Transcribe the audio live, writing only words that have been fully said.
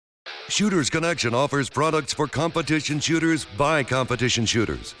Shooters Connection offers products for competition shooters by competition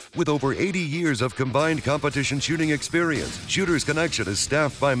shooters. With over 80 years of combined competition shooting experience, Shooters Connection is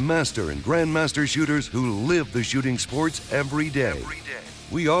staffed by master and grandmaster shooters who live the shooting sports every day.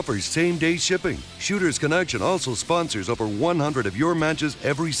 We offer same-day shipping. Shooters Connection also sponsors over 100 of your matches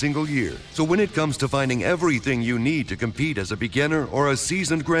every single year. So when it comes to finding everything you need to compete as a beginner or a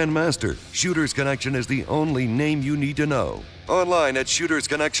seasoned grandmaster, Shooters Connection is the only name you need to know. Online at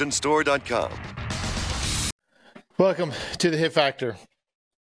shootersconnectionstore.com. Welcome to the Hit Factor.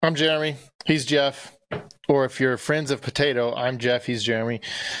 I'm Jeremy. He's Jeff. Or if you're friends of Potato, I'm Jeff. He's Jeremy.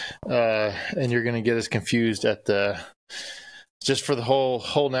 And you're going to get us confused at the... just for the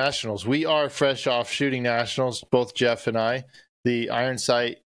whole nationals. We are fresh off shooting nationals, both Jeff and I. The Iron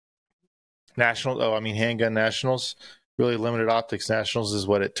Sight Handgun nationals, really limited optics nationals is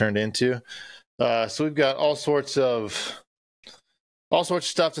what it turned into. So we've got all sorts of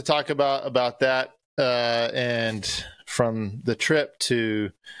stuff to talk about that. And from the trip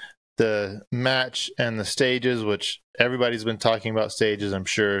to the match and the stages, which everybody's been talking about stages, I'm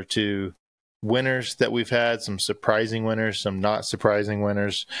sure, to winners that we've had, some surprising winners, some not surprising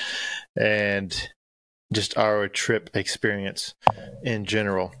winners, and just our trip experience in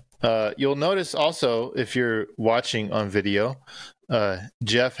general. You'll notice also, if you're watching on video,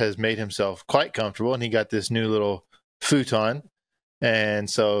 Jeff has made himself quite comfortable, and he got this new little futon, and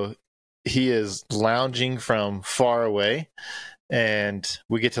so he is lounging from far away, and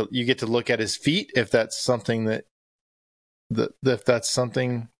you get to look at his feet. If that's something that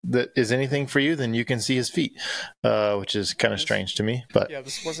is anything for you, then you can see his feet, which is kind of strange to me. But yeah,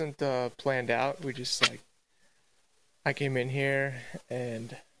 this wasn't planned out. We just I came in here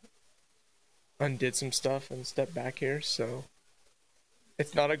and undid some stuff and stepped back here, so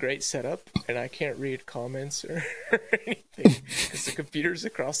it's not a great setup, and I can't read comments or anything because the computer's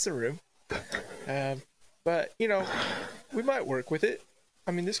across the room. But we might work with it.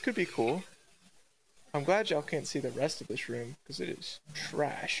 I mean, this could be cool. I'm glad y'all can't see the rest of this room because it is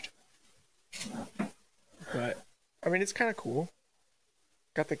trashed. But I mean, it's kind of cool.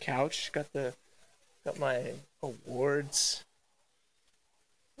 Got the couch, got my awards.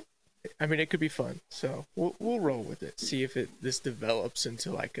 I mean, it could be fun. So we'll roll with it. See if this develops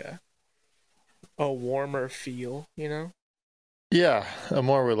into like a warmer feel, Yeah, a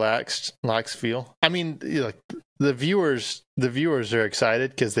more relaxed feel. I mean, the viewers are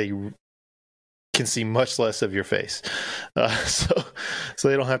excited because they can see much less of your face, so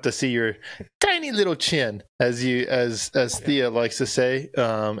they don't have to see your tiny little chin, as Thea likes to say,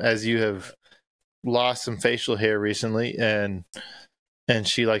 as you have lost some facial hair recently, and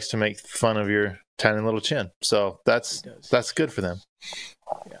she likes to make fun of your tiny little chin. So that's good for them.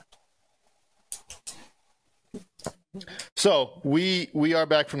 Yeah. So we are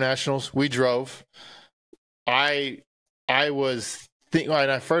back from nationals. We drove. I was. When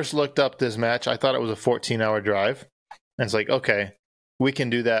I first looked up this match, I thought it was a 14-hour drive. And it's like, okay, we can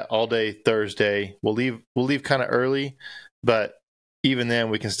do that all day Thursday. We'll leave kind of early, but even then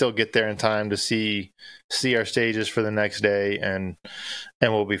we can still get there in time to see our stages for the next day, and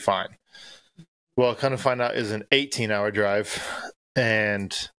we'll be fine. Well, kind of find out is an 18-hour drive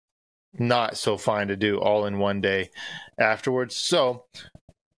and not so fine to do all in one day afterwards. So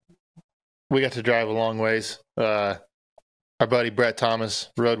we got to drive a long ways. Our buddy Brett Thomas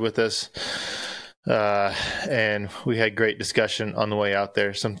rode with us, and we had great discussion on the way out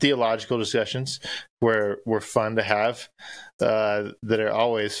there. Some theological discussions were fun to have, that are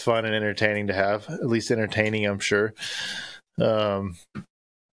always fun and entertaining to have, at least entertaining, I'm sure. And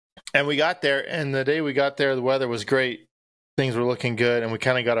we got there, and the day we got there, the weather was great. Things were looking good, and we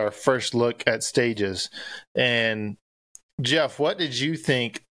kind of got our first look at stages. And Jeff, what did you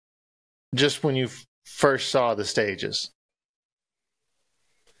think just when you first saw the stages?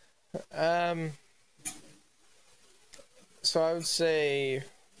 So I would say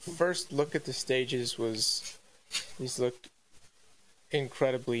first look at the stages these looked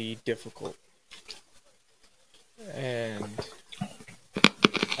incredibly difficult, and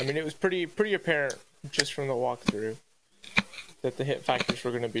I mean it was pretty apparent just from the walkthrough that the hit factors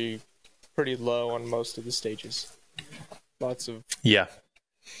were going to be pretty low on most of the stages. Lots of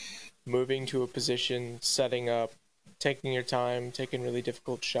moving to a position, setting up, taking your time, taking really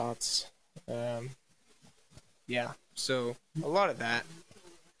difficult shots. So a lot of that.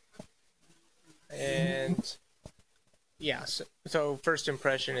 And so first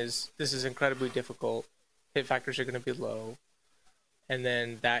impression is this is incredibly difficult. Hit factors are going to be low. And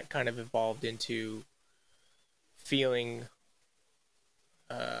then that kind of evolved into feeling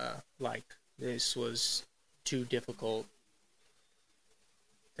like this was too difficult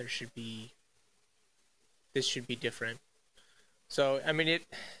this should be different. So I mean,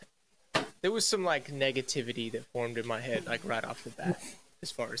 there was some like negativity that formed in my head like right off the bat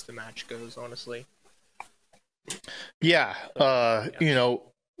as far as the match goes, honestly. Yeah, you know,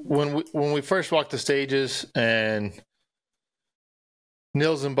 when we first walked the stages and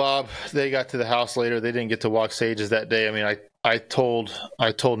Nils and Bob, they got to the house later. They didn't get to walk stages that day. I mean, I told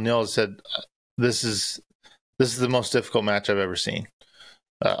Nils, said, this is the most difficult match I've ever seen.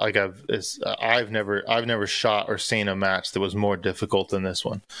 I've never shot or seen a match that was more difficult than this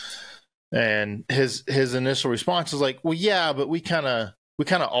one. And his initial response was like, well, yeah, but we kind of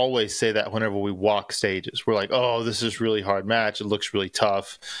always say that whenever we walk stages. We're like, oh, this is a really hard match. It looks really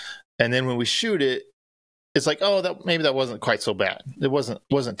tough. And then when we shoot it, it's like, oh, that wasn't quite so bad. It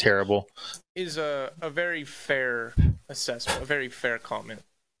wasn't terrible. Is a very fair assessment, a very fair comment.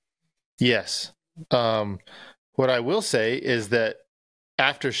 Yes. What I will say is that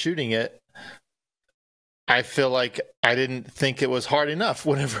after shooting it, I feel like I didn't think it was hard enough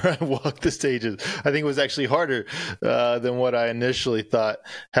whenever I walked the stages. I think it was actually harder than what I initially thought,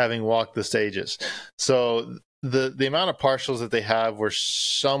 having walked the stages. So the amount of partials that they have were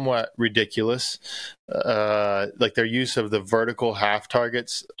somewhat ridiculous. Like their use of the vertical half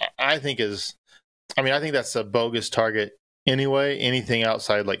targets, I think that's a bogus target anyway. Anything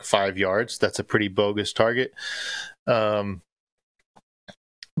outside like 5 yards, that's a pretty bogus target.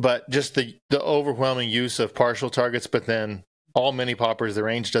 But just the overwhelming use of partial targets, but then all mini poppers, the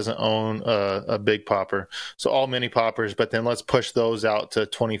range doesn't own a big popper. So all mini poppers, but then let's push those out to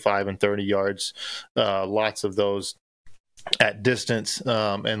 25 and 30 yards. Lots of those at distance,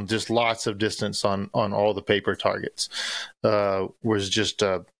 and just lots of distance on all the paper targets was just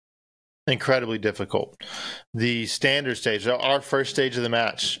incredibly difficult. The standard stage, our first stage of the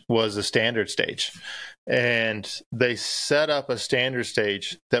match was a standard stage. And they set up a standard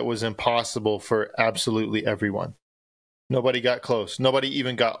stage that was impossible for absolutely everyone. Nobody got close. Nobody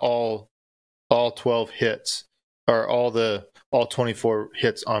even got all 12 hits or all 24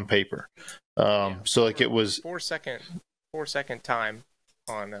 hits on paper. So like it was 4 second time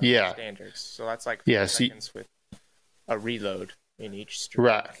on standards. So that's like 4 seconds with a reload in each string.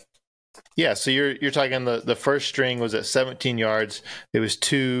 Right. Yeah. So you're talking the first string was at 17 yards. It was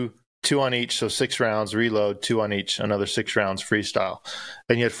two on each, so 6 rounds, reload, 2 on each, another 6 rounds freestyle.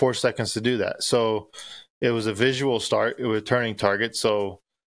 And you had 4 seconds to do that. So it was a visual start. It was a turning target. So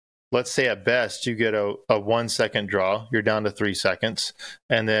let's say at best you get a 1 second draw. You're down to 3 seconds.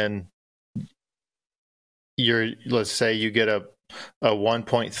 And then let's say you get a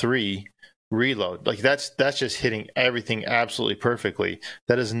 1.3 reload. Like that's just hitting everything absolutely perfectly.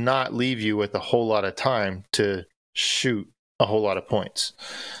 That does not leave you with a whole lot of time to shoot a whole lot of points.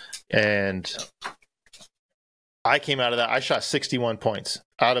 And I came out of that. I shot 69 points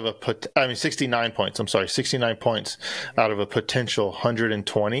out of a 69 points out of a potential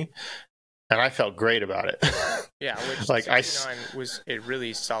 120, and I felt great about it. Yeah, which like 69 was a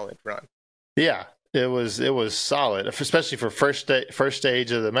really solid run. Yeah, it was solid, especially for first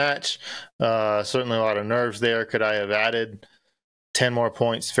stage of the match. Certainly a lot of nerves there. Could I have added 10 more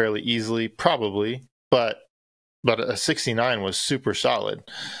points fairly easily? Probably, but a 69 was super solid.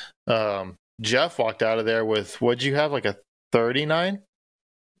 Jeff walked out of there with, what'd you have, like a 39?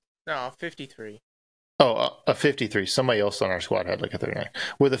 No, 53. Oh, a 53. Somebody else on our squad had like a 39.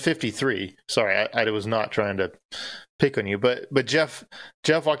 With a 53. Sorry, I was not trying to pick on you, but Jeff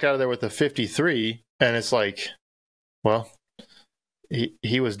walked out of there with a 53, and it's like, well,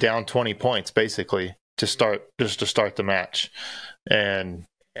 he was down 20 points basically to start the match, and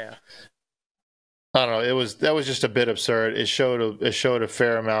yeah. I don't know. That was just a bit absurd. It showed a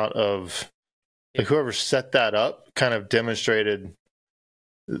fair amount of, like, whoever set that up kind of demonstrated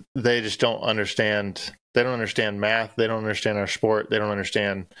they just don't understand. They don't understand math. They don't understand our sport. They don't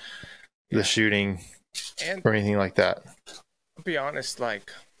understand the shooting or anything like that. I'll be honest,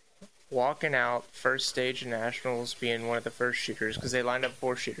 like walking out first stage of nationals, being one of the first shooters, because they lined up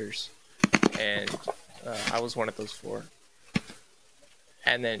 4 shooters, and I was one of those 4.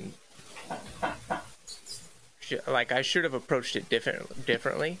 And then, like, I should have approached it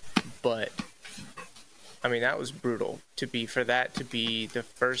differently, but I mean, that was brutal to be the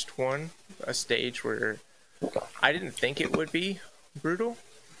first one, a stage where I didn't think it would be brutal,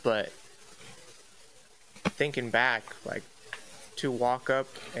 but thinking back, like, to walk up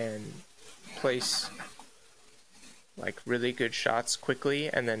and place like really good shots quickly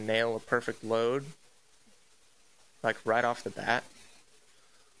and then nail a perfect load, like right off the bat,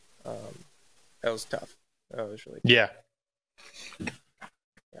 that was tough. That was really tough.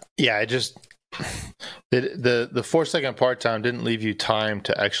 Yeah. It just, The 4-second part time didn't leave you time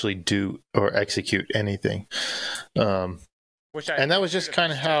to actually do or execute anything. And that was just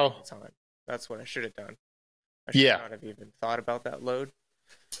kind of how. That's what I should have done. I should not have even thought about that load.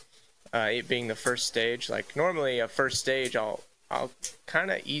 It being the first stage, like normally a first stage, I'll kind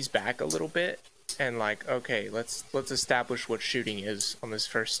of ease back a little bit and like, okay, let's establish what shooting is on this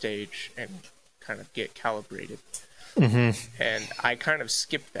first stage and kind of get calibrated. Mm-hmm. And I kind of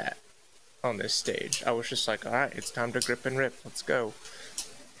skipped that on this stage. I was just like, all right, it's time to grip and rip. Let's go.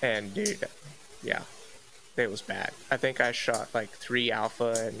 And dude, yeah, it was bad. I think I shot like 3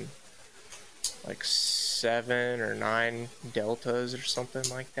 alpha and like 7 or 9 deltas or something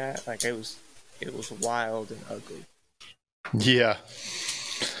like that. Like it was wild and ugly. Yeah.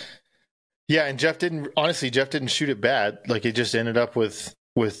 And Jeff didn't shoot it bad. Like it just ended up with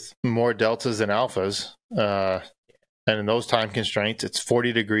more deltas than alphas. And in those time constraints, it's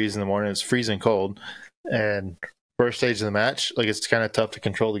 40 degrees in the morning. It's freezing cold. And first stage of the match, like it's kind of tough to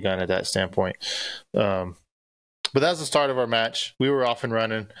control the gun at that standpoint. But that was the start of our match. We were off and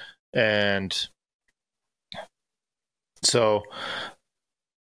running. And so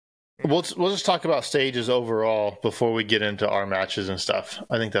we'll just talk about stages overall before we get into our matches and stuff.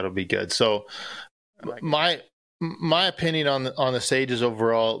 I think that'll be good. So my opinion on the stages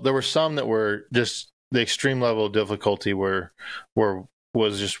overall, there were some that were just the extreme level of difficulty was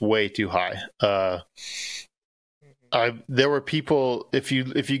just way too high. There were people, if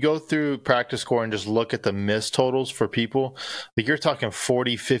you go through practice score and just look at the miss totals for people, like you're talking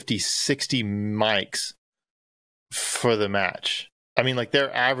 40, 50, 60 mics for the match. I mean, like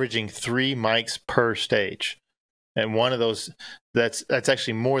they're averaging 3 mics per stage. And one of those, that's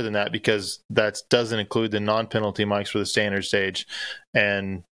actually more than that because that doesn't include the non-penalty mics for the standard stage.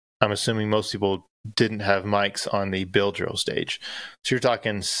 And I'm assuming most people didn't have mics on the build drill stage. So you're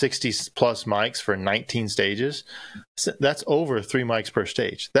talking 60 plus mics for 19 stages. So that's over 3 mics per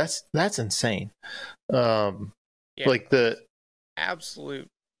stage. That's insane. Like the absolute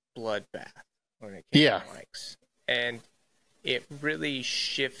bloodbath when it came to mics. And it really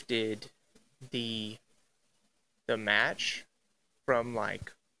shifted the match from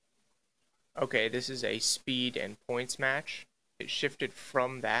like, okay, this is a speed and points match. It shifted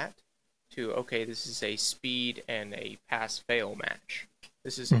from that to, okay, this is a speed and a pass-fail match.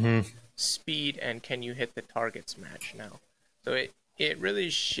 This is a speed and can you hit the targets match now. So it really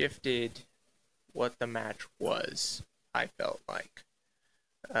shifted what the match was, I felt like.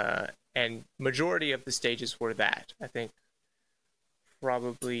 And majority of the stages were that. I think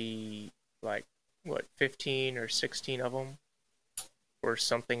probably like, 15 or 16 of them or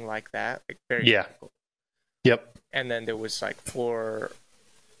something like that. Like very difficult. Yep. And then there was like 4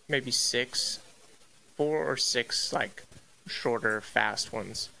 or 6 like shorter, fast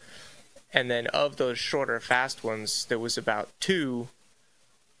ones. And then of those shorter, fast ones, there was about 2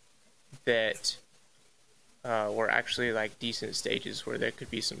 that were actually like decent stages where there could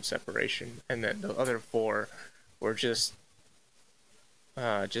be some separation. And then the other 4 were just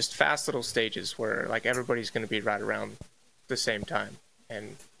fast little stages where like everybody's going to be right around the same time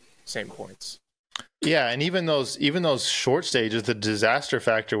and same points. Yeah, and even those short stages, the disaster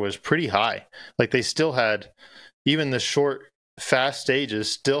factor was pretty high. Like they still had, even the short, fast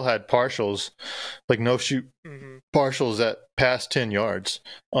stages still had partials, like no shoot partials at past 10 yards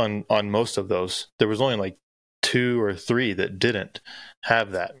on most of those. There was only like 2 or 3 that didn't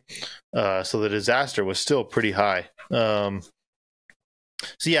have that. So the disaster was still pretty high.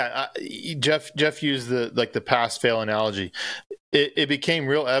 So yeah, Jeff used the pass fail analogy. It became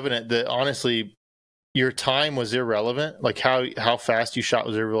real evident that honestly, your time was irrelevant. Like how fast you shot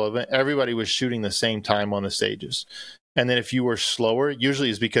was irrelevant. Everybody was shooting the same time on the stages. And then if you were slower, usually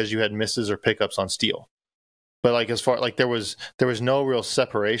it's because you had misses or pickups on steel. But like as far like there was no real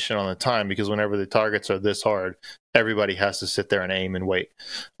separation on the time because whenever the targets are this hard, everybody has to sit there and aim and wait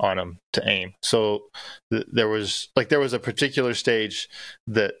on them to aim. So there was a particular stage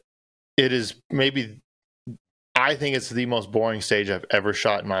that it is maybe, I think it's the most boring stage I've ever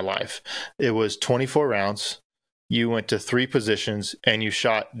shot in my life. It was 24 rounds. You went to 3 positions and you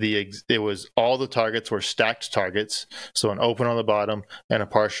shot it was all the targets were stacked targets. So an open on the bottom and a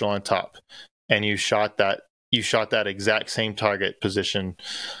partial on top. And you shot that exact same target position.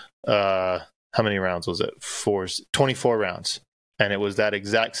 How many rounds was it? 24 rounds. And it was that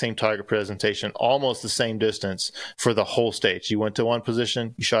exact same target presentation, almost the same distance for the whole stage. You went to one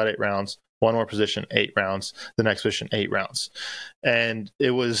position, you shot 8 rounds, one more position, 8 rounds, the next position, 8 rounds. And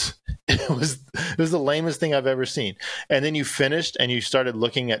it was the lamest thing I've ever seen. And then you finished and you started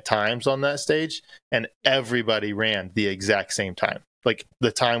looking at times on that stage and everybody ran the exact same time. like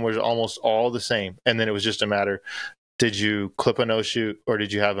the time was almost all the same, and then it was just a matter, did you clip a no shoot or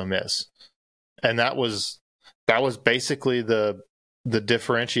did you have a miss? And that was basically the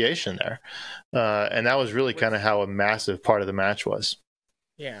differentiation there, and that was really kind of how a massive part of the match was.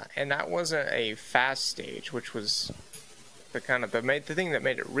 Yeah, and that wasn't a fast stage, which was the thing that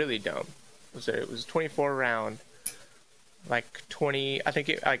made it really dumb was that it was 24 round, like 20. I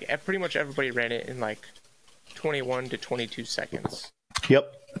think pretty much everybody ran it in like 21 to 22 seconds.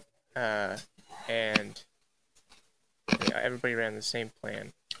 Yep. And yeah, everybody ran the same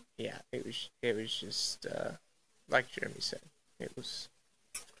plan. Yeah, it was just like Jeremy said, it was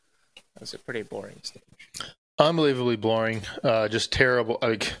a pretty boring stage. Unbelievably boring, just terrible.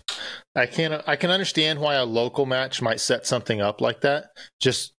 Like, I can understand why a local match might set something up like that,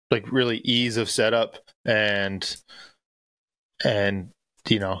 just like really ease of setup, and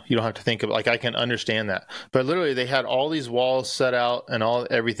you know, you don't have to think of, like, I can understand that. But literally they had all these walls set out and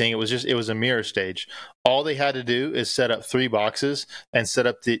everything. It was a mirror stage. All they had to do is set up 3 boxes and set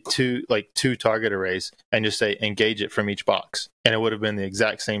up the two target arrays and just say engage it from each box, and it would have been the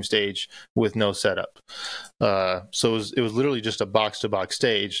exact same stage with no setup. So it was literally just a box to box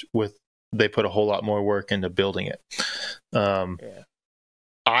stage they put a whole lot more work into building it. Yeah.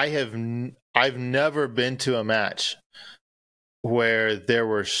 I've never been to a match where there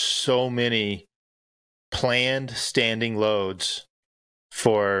were so many planned standing loads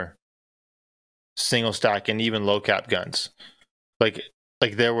for single stack and even low cap guns. Like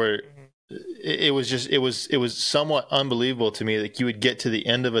there were, it was somewhat unbelievable to me that you would get to the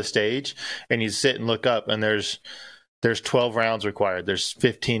end of a stage and you'd sit and look up and there's 12 rounds required, there's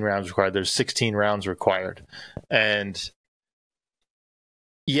 15 rounds required, there's 16 rounds required. And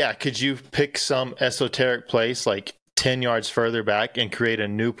yeah, could you pick some esoteric place like 10 yards further back and create a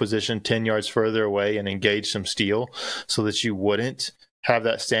new position 10 yards further away and engage some steel so that you wouldn't have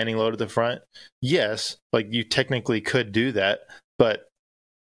that standing load at the front? Yes, like you technically could do that, but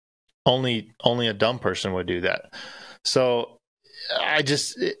only a dumb person would do that. So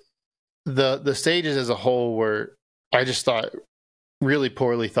the stages as a whole were, I just thought, really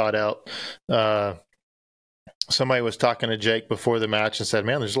poorly thought out. Somebody was talking to Jake before the match and said,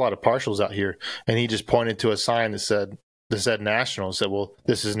 man, there's a lot of partials out here. And he just pointed to a sign that said Nationals. Said, well,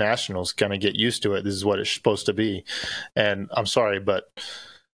 this is Nationals. Kind of get used to it. This is what it's supposed to be. And I'm sorry, but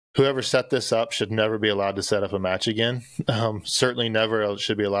whoever set this up should never be allowed to set up a match again. Certainly never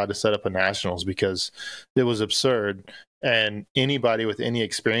should be allowed to set up a Nationals, because it was absurd. And anybody with any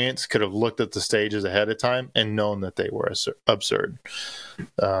experience could have looked at the stages ahead of time and known that they were absurd.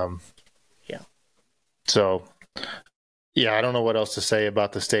 Yeah. So, yeah, I don't know what else to say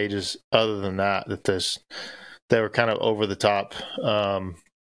about the stages other than that they were kind of over the top. And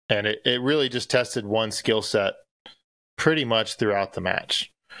it really just tested one skill set pretty much throughout the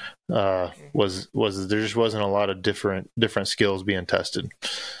match. Was there just wasn't a lot of different skills being tested.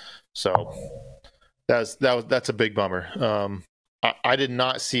 So that's a big bummer. I did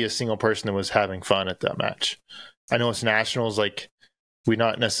not see a single person that was having fun at that match. I know it's Nationals, like, we're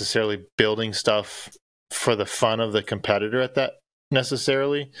not necessarily building stuff for the fun of the competitor at that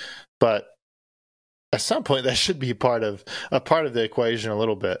necessarily, but at some point that should be a part of the equation a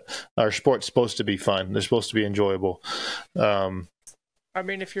little bit. Our sport's supposed to be fun. They're supposed to be enjoyable. I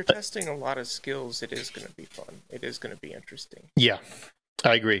mean, if you're testing a lot of skills, it is going to be fun. It is going to be interesting. Yeah,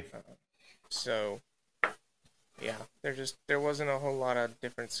 I agree. So, yeah, there wasn't a whole lot of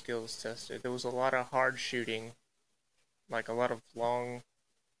different skills tested. There was a lot of hard shooting, like a lot of long,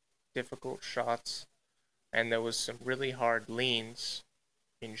 difficult shots, and there was some really hard leans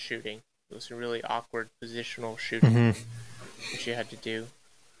in shooting. There was some really awkward positional shooting which you had to do.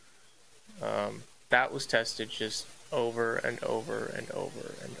 That was tested just over and over and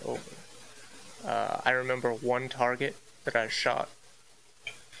over and over. I remember one target that I shot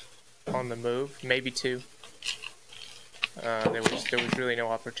on the move, maybe 2. There was really no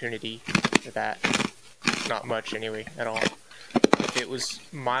opportunity for that. Not much anyway, at all. If it was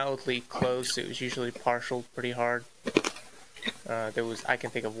mildly close, it was usually partialed pretty hard. I can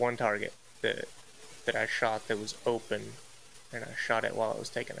think of one target that I shot that was open, and I shot it while I was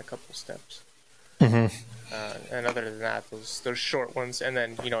taking a couple steps. And other than that, those short ones, and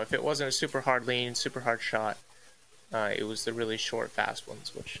then, if it wasn't a super hard lean, super hard shot, it was the really short, fast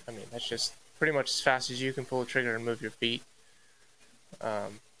ones, which, I mean, that's just pretty much as fast as you can pull a trigger and move your feet.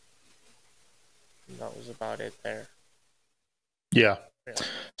 And that was about it there. Yeah.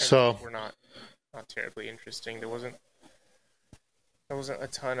 So we're not terribly interesting. There wasn't a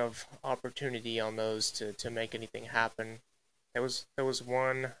ton of opportunity on those to make anything happen. There was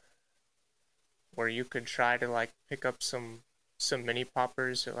one where you could try to, like, pick up some some mini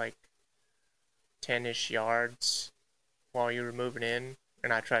poppers at like 10-ish yards while you were moving in,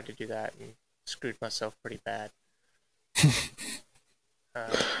 and I tried to do that and screwed myself pretty bad.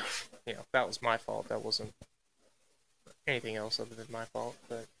 That was my fault. That wasn't anything else other than my fault,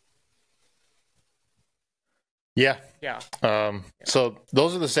 but yeah. Yeah. So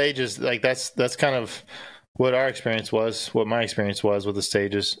those are the stages. Like that's kind of what our experience was, what my experience was with the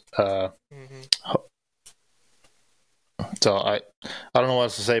stages. So I don't know what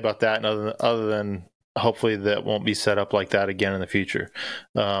else to say about that, other than hopefully that won't be set up like that again in the future.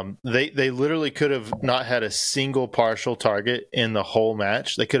 They literally could have not had a single partial target in the whole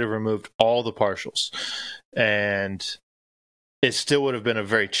match. They could have removed all the partials, and it still would have been a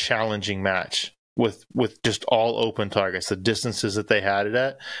very challenging match with just all open targets. The distances that they had it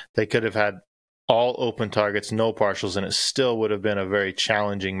at, they could have had all open targets, no partials, and it still would have been a very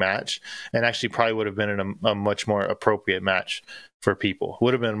challenging match, and actually probably would have been in a much more appropriate match for people.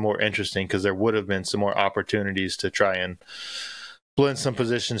 Would have been more interesting because there would have been some more opportunities to try and blend some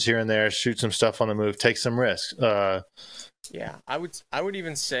positions here and there, shoot some stuff on the move, take some risks. Yeah, I would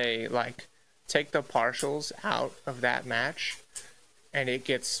even say, like, take the partials out of that match, and it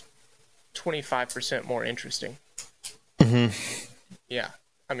gets 25% more interesting. Yeah,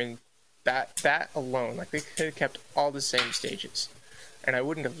 I mean, that alone, like, they could have kept all the same stages, and I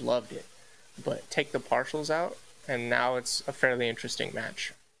wouldn't have loved it. But take the partials out, and now it's a fairly interesting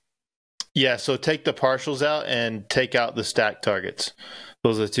match. Yeah, so take the partials out and take out the stack targets.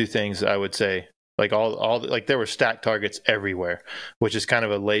 Those are the two things I would say. Like like there were stack targets everywhere, which is kind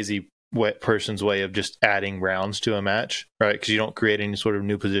of a lazy person's way of just adding rounds to a match, right? Because you don't create any sort of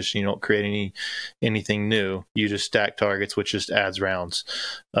new position, you don't create anything new. You just stack targets, which just adds rounds.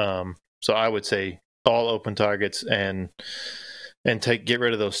 So I would say all open targets and get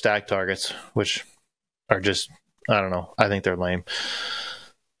rid of those stack targets, which are just, I don't know, I think they're lame.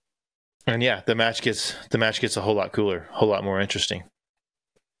 And yeah, the match gets a whole lot cooler, a whole lot more interesting.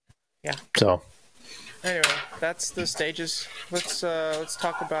 Yeah. So anyway, that's the stages. Let's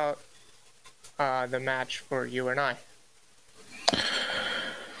talk about the match for you and I.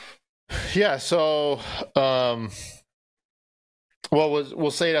 Yeah, so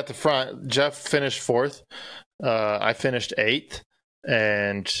we'll say it at the front. Jeff finished 4th. I finished 8th,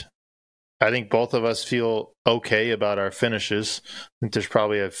 and I think both of us feel okay about our finishes. I think there's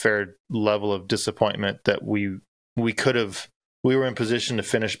probably a fair level of disappointment that we were in position to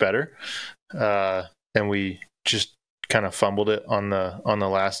finish better, and we just kind of fumbled it on the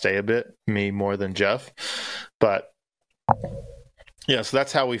last day a bit, me more than Jeff. But yeah, so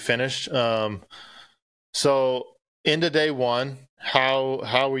that's how we finished. So into day 1,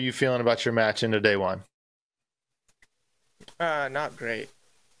 how were you feeling about your match into day 1? Not great.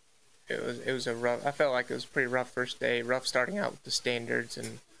 It was a rough. I felt like it was a pretty rough first day. Rough starting out with the standards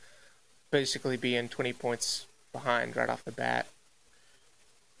and basically being 20 points behind right off the bat.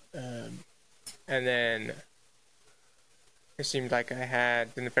 And then it seemed like then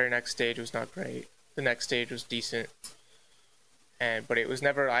the very next stage was not great. The next stage was decent. But it was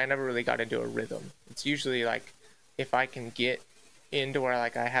I never really got into a rhythm. It's usually like if I can get into where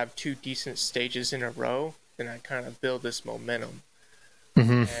like I have 2 decent stages in a row, then I kind of build this momentum.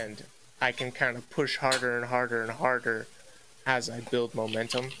 And I can kind of push harder and harder and harder as I build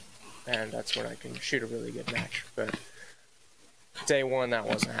momentum, and that's when I can shoot a really good match. But day 1, that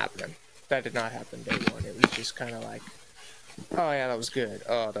wasn't happening. That did not happen day 1. It was just kind of like, oh yeah, that was good.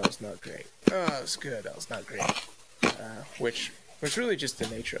 Oh, that was not great. Oh, that was good. That was not great. Which was really just the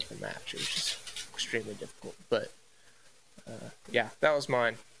nature of the match. It was just extremely difficult. But yeah, that was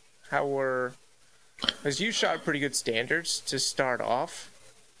mine. Because you shot pretty good standards to start off.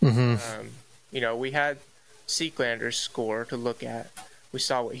 We had Seeklander's score to look at. We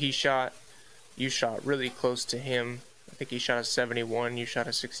saw what he shot. You shot really close to him. I think he shot a 71. You shot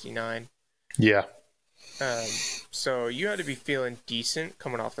a 69. Yeah. So you had to be feeling decent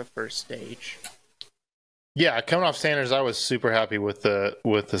coming off the first stage. Yeah, coming off standards, I was super happy with the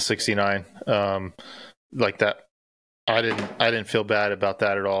 69. Like that, I didn't feel bad about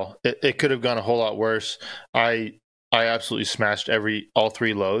that at all. It could have gone a whole lot worse. I absolutely smashed all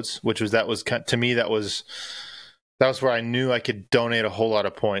 3 loads, to me that was where I knew I could donate a whole lot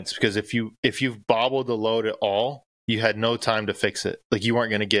of points, because if you've bobbled the load at all, you had no time to fix it. Like you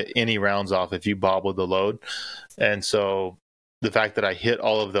weren't going to get any rounds off if you bobbled the load. And so the fact that I hit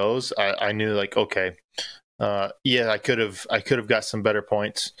all of those, I knew like, okay, I could have got some better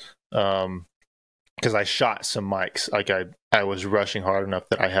points. Because I shot some mics. Like I was rushing hard enough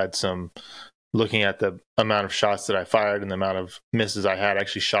that I had some, looking at the amount of shots that I fired and the amount of misses I had,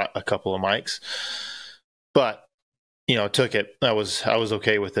 actually shot a couple of mics. But, took it. I was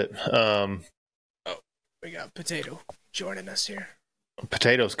okay with it. Oh, we got Potato joining us here.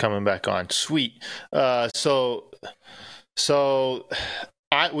 Potato's coming back on. Sweet. We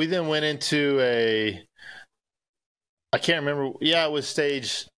then went into I can't remember. Yeah, it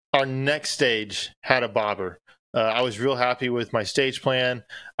was our next stage had a bobber. I was real happy with my stage plan.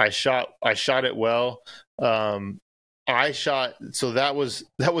 I shot it well. So that was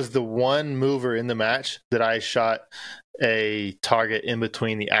the one mover in the match that I shot a target in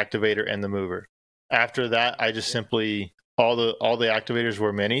between the activator and the mover. After that, I just simply all the activators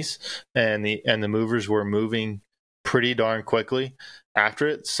were minis, and the movers were moving pretty darn quickly after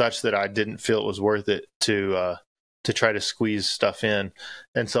it, such that I didn't feel it was worth it to try to squeeze stuff in.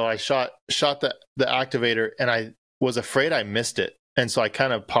 And so I shot the activator, and I was afraid I missed it. And so I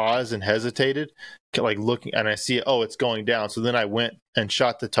kind of paused and hesitated, like looking, and I see, oh, it's going down. So then I went and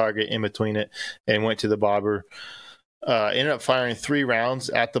shot the target in between it and went to the bobber. Ended up firing 3 rounds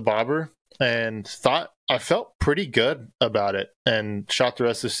at the bobber and I felt pretty good about it, and shot the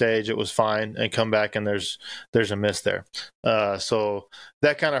rest of the stage. It was fine, and come back and there's a miss there. So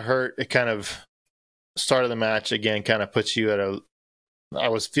that kind of hurt. It kind of start of the match again kind of puts you at I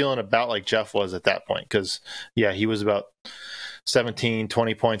was feeling about like Jeff was at that point, because he was about 17,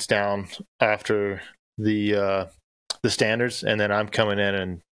 20 points down after the standards, and then I'm coming in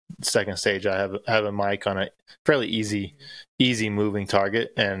and second stage I have a mic on a fairly easy moving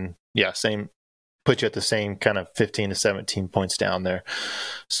target, and same, put you at the same kind of 15 to 17 points down there.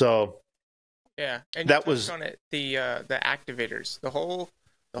 So and that was on it. The activators, the whole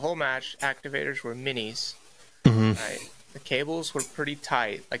match, activators were minis. Right? The cables were pretty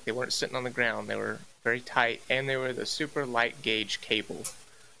tight, like they weren't sitting on the ground. They were very tight, and they were the super light gauge cable,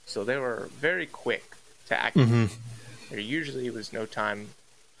 so they were very quick to activate. There usually was no time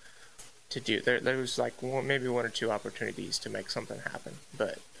to do. There was like maybe 1 or 2 opportunities to make something happen,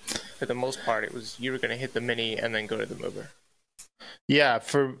 but for the most part, it was you were going to hit the mini and then go to the mover. Yeah,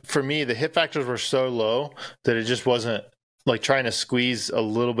 for me, the hit factors were so low that it just wasn't like trying to squeeze a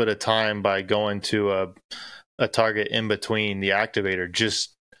little bit of time by going to a target in between the activator.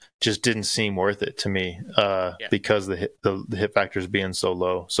 Just didn't seem worth it to me because the hit factors being so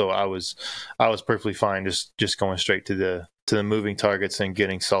low. So I was perfectly fine just going straight to the moving targets and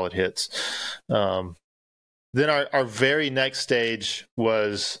getting solid hits. Then our very next stage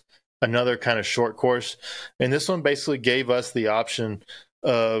was another kind of short course, and this one basically gave us the option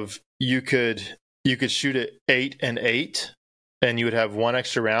of you could shoot it 8 and 8, and you would have 1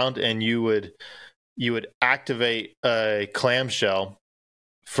 extra round, and you would activate a clamshell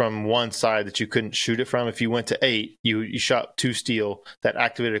from one side that you couldn't shoot it from. If you went to 8, you shot 2 steel that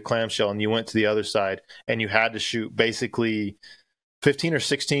activated a clamshell, and you went to the other side, and you had to shoot basically 15 or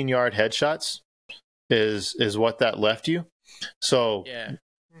 16 yard headshots is what that left you. So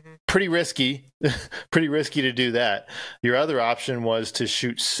pretty risky to do that. Your other option was to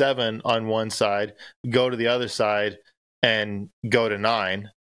shoot 7 on one side, go to the other side, and go to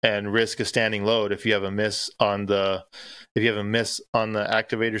 9 and risk a standing load if you have a miss on the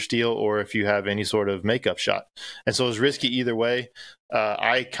activator steel, or if you have any sort of makeup shot. And so it was risky either way.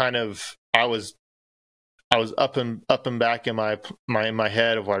 I was up and back in my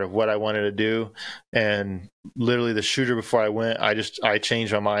head of what I wanted to do, and literally the shooter before I went, I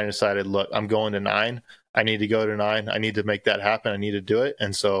changed my mind and decided, look, I'm going to 9. I need to go to 9. I need to make that happen. I need to do it.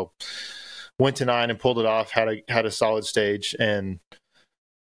 And so went to 9 and pulled it off. Had a solid stage, and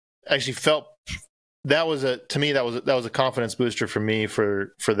actually felt that was a confidence booster for me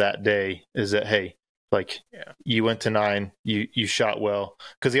for that day. Is that, hey, like you went to 9, you shot well,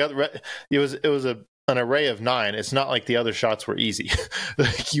 because the other it was an array of 9. It's not like the other shots were easy.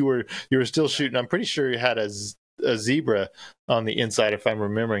 Like you were still shooting. I'm pretty sure you had a zebra on the inside, if I'm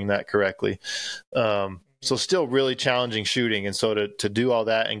remembering that correctly. So still really challenging shooting. And so to do all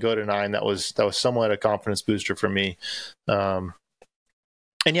that and go to 9, that was somewhat a confidence booster for me. And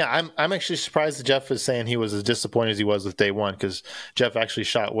I'm actually surprised that Jeff is saying he was as disappointed as he was with day 1, because Jeff actually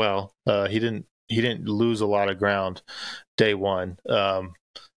shot well. He didn't lose a lot of ground day 1.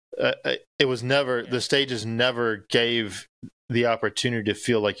 It was never, the stages never gave the opportunity to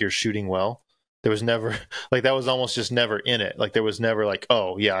feel like you're shooting well. There was never, like, that was almost just never in it. Like there was never like,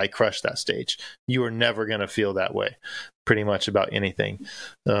 oh yeah, I crushed that stage. You were never going to feel that way pretty much about anything.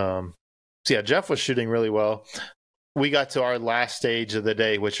 So yeah, Jeff was shooting really well. We got to our last stage of the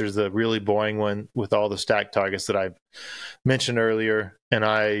day, which was the really boring one with all the stacked targets that I mentioned earlier. And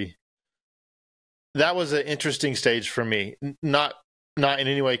that was an interesting stage for me. Not in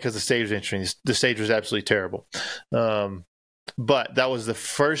any way because the stage was interesting. The stage was absolutely terrible. But that was the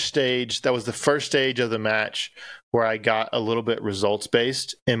first stage. That was the first stage of the match where I got a little bit results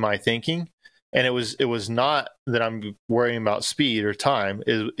based in my thinking. And it was not that I'm worrying about speed or time.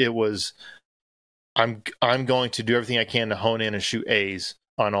 It was I'm going to do everything I can to hone in and shoot A's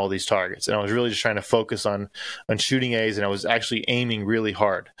on all these targets. And I was really just trying to focus on shooting A's, and I was actually aiming really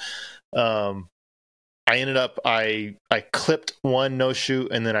hard. I ended up I clipped one no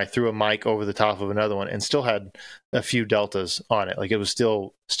shoot, and then I threw a mic over the top of another one, and still had a few deltas on it. Like, it was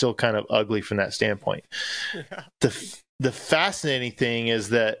still kind of ugly from that standpoint. Yeah. The fascinating thing is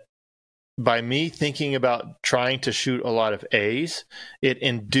that by me thinking about trying to shoot a lot of A's, it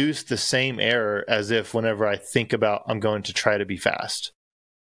induced the same error as if whenever I think about I'm going to try to be fast.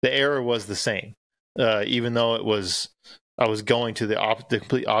 The error was the same, even though I was going to the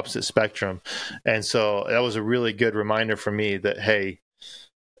complete opposite spectrum. And so that was a really good reminder for me that, hey,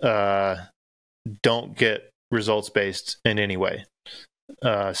 don't get results based in any way.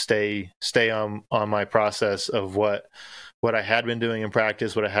 Stay on my process of what I had been doing in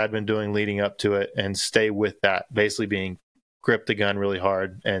practice, what I had been doing leading up to it, and stay with that. Basically being grip the gun really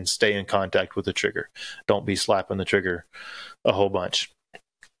hard and stay in contact with the trigger. Don't be slapping the trigger a whole bunch.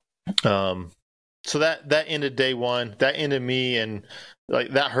 So that ended day one. That ended me, and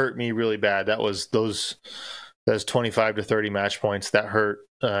like that hurt me really bad. That was 25 to 30 match points. That hurt.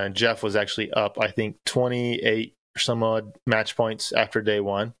 Jeff was actually up, I think, 28 or some odd match points after day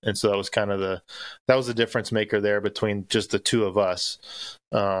one, and so that was kind of the difference maker there between just the two of us.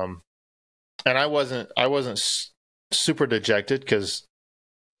 And I wasn't super dejected, because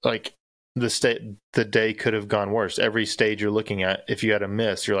like the day could have gone worse. Every stage you're looking at, if you had a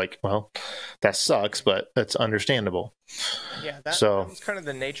miss, you're like, well, that sucks, but that's understandable. Yeah, that was kind of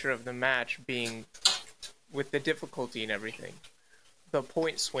the nature of the match, being with the difficulty and everything. The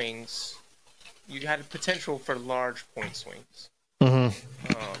point swings, you had a potential for large point swings,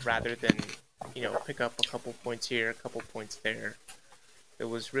 rather than, pick up a couple points here, a couple points there. There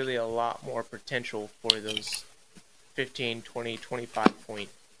was really a lot more potential for those 15, 20, 25 point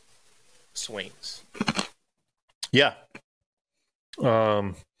swings. Yeah.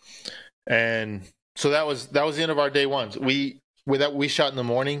 And so that was the end of our day ones. We shot in the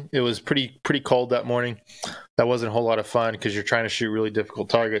morning. It was pretty cold that morning. That wasn't a whole lot of fun, because you're trying to shoot really difficult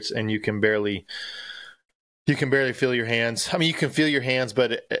targets, and you can barely feel your hands. I mean, you can feel your hands,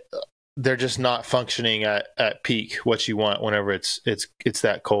 but they're just not functioning at peak what you want whenever it's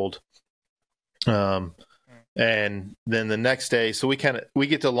that cold. And then the next day, so we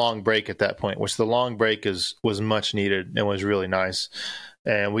get the long break at that point, which the long break was much needed and was really nice.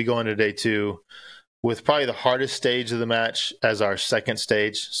 And we go into day two with probably the hardest stage of the match as our second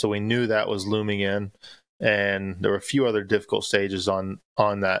stage. So we knew that was looming in, and there were a few other difficult stages on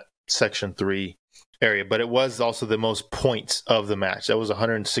that section 3 area, but it was also the most points of the match. That was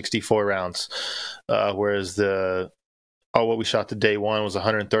 164 rounds, whereas what we shot to day one was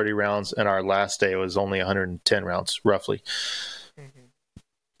 130 rounds, and our last day was only 110 rounds, roughly.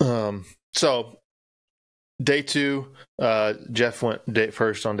 Mm-hmm. So day two, Jeff went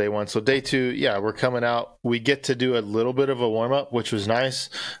first on day one. So day two, yeah, we're coming out. We get to do a little bit of a warm-up, which was nice.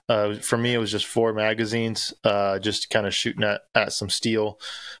 For me, it was just 4 magazines, just kind of shooting at some steel.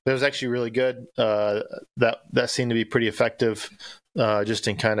 But it was actually really good. That seemed to be pretty effective, just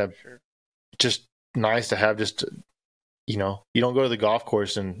in kind of just nice to have just – you don't go to the golf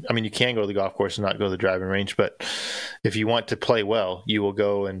course, and I mean, you can go to the golf course and not go to the driving range, but if you want to play well, you will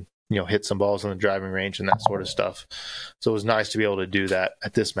go and, hit some balls on the driving range and that sort of stuff. So it was nice to be able to do that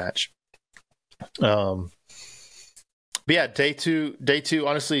at this match. But yeah, day two,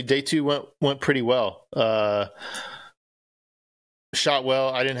 honestly, day two went pretty well. Shot well.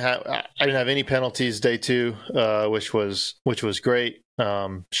 I didn't have any penalties day two, which was great.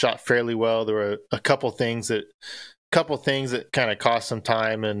 Shot fairly well. There were a couple things that kind of cost some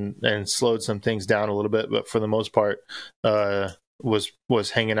time and slowed some things down a little bit, but for the most part,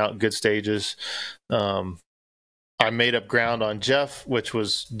 was hanging out good stages. I made up ground on Jeff, which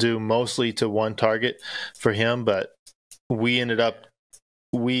was due mostly to one target for him, but we ended up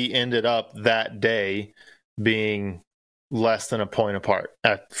that day being less than a point apart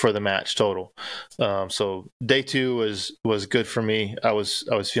for the match total. So day two was good for me. I was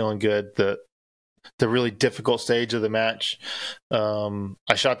feeling good. The really difficult stage of the match,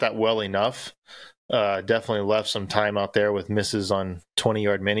 I shot that well enough. Definitely left some time out there with misses on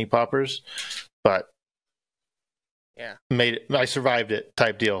 20-yard mini poppers, but yeah, made it. I survived it,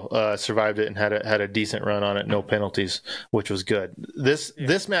 type deal. Survived it and had a decent run on it, no penalties, which was good.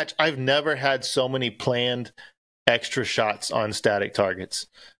 This match, I've never had so many planned extra shots on static targets.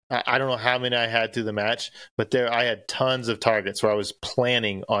 I don't know how many I had through the match, but I had tons of targets where I was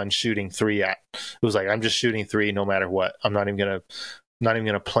planning on shooting 3 at. It was like, I'm just shooting 3 no matter what. I'm not even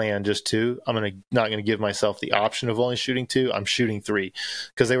gonna plan just 2. I'm not gonna give myself the option of only shooting 2. I'm shooting 3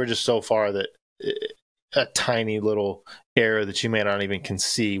 because they were just so far that a tiny little error that you may not even can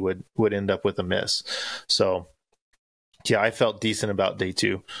see would end up with a miss. So yeah, I felt decent about day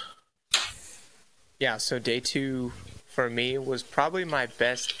 2. Yeah, so day 2 for me was probably my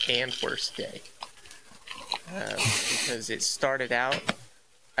best and worst day, because it started out,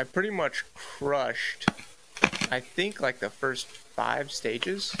 I pretty much crushed, I think, like the first 5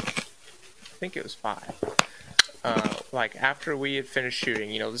 stages. I think it was 5. Like after we had finished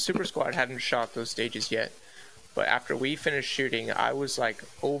shooting, the Super Squad hadn't shot those stages yet, but after we finished shooting, I was like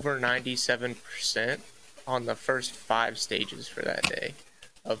over 97% on the first 5 stages for that day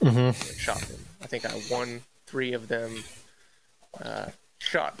of shot them. I think I won 3 of them.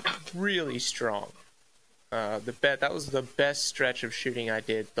 Shot really strong. That was the best stretch of shooting I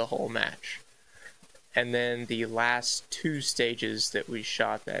did the whole match. And then the last 2 stages that we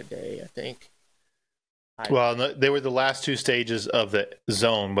shot that day, I think. They were the last 2 stages of the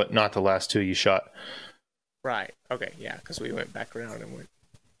zone, but not the last 2 you shot. Right. Okay. Yeah. Because we went back around and went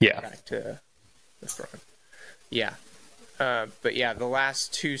back to the front. Yeah. But yeah, the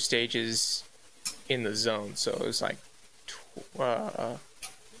last 2 stages in the zone. So it was like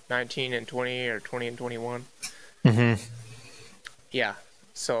 19 and 20 or 20 and 21. Mm-hmm. Yeah.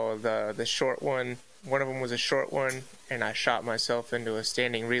 So the short one of them was a short one, and I shot myself into a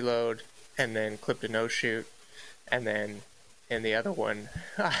standing reload and then clipped a no shoot. And then in the other one,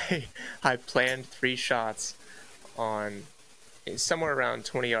 I planned 3 shots on somewhere around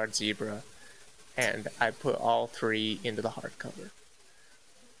 20-yard zebra, and I put all 3 into the hardcover.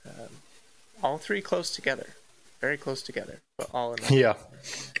 All 3 close together. Very close together, but all in. Yeah.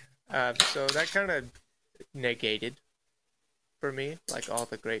 So that kind of negated for me, like all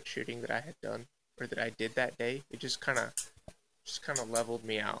the great shooting that I had done or that I did that day. It just kind of leveled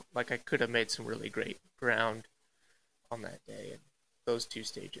me out. Like I could have made some really great ground on that day, and those 2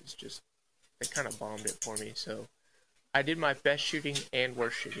 stages they kind of bombed it for me. So I did my best shooting and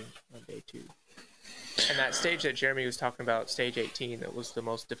worst shooting on day 2. And that stage that Jeremy was talking about, stage 18, that was the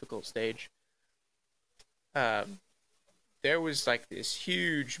most difficult stage. There was like this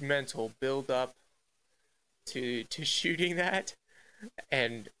huge mental build up to shooting that,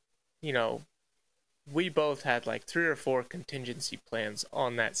 and we both had like 3 or 4 contingency plans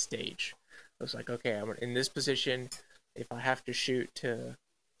on that stage. I was like, okay, I'm in this position. If I have to shoot to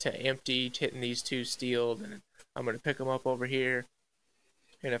empty, hitting these 2 steel, then I'm going to pick them up over here.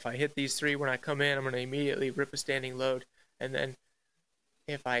 And if I hit these 3 when I come in, I'm going to immediately rip a standing load. And then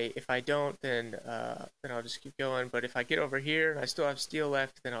if I don't, then I'll just keep going. But if I get over here and I still have steel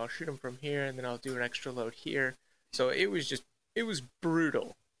left, then I'll shoot them from here, and then I'll do an extra load here. So it was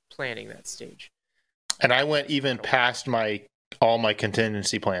brutal planning that stage. And I went even past all my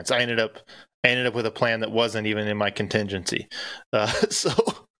contingency plans. I ended up with a plan that wasn't even in my contingency. So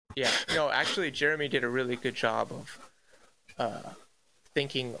yeah, actually, Jeremy did a really good job of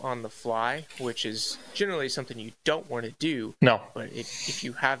thinking on the fly, which is generally something you don't want to do. No. But if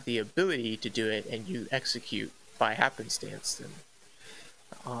you have the ability to do it and you execute by happenstance, then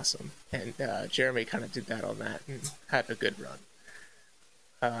awesome. And Jeremy kind of did that on that and had a good run.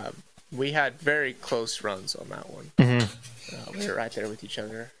 We had very close runs on that one. Mm-hmm. We were right there with each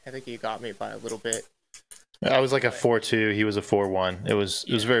other. I think he got me by a little bit. I was like a 4-2. He was a 4-1. It was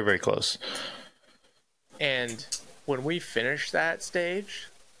very, very close. And when we finished that stage,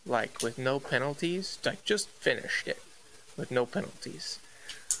 like with no penalties, like just finished it with no penalties.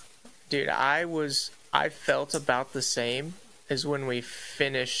 Dude, I felt about the same as when we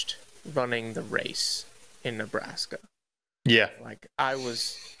finished running the race in Nebraska. Yeah. Like I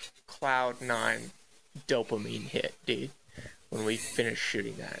was cloud 9 dopamine hit, dude, when we finished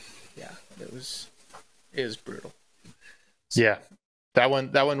shooting that. Yeah, it was brutal. Yeah. That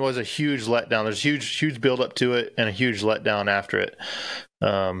one was a huge letdown. There's huge build up to it and a huge letdown after it.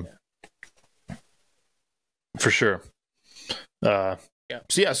 For sure. Yeah.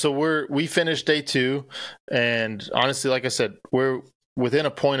 So we finished day 2, and honestly, like I said, we're within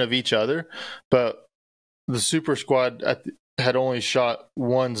a point of each other, but the Super Squad had only shot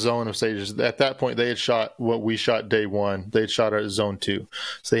 1 zone of stages. At that point, they had shot what we shot day 1. They had shot our zone 2,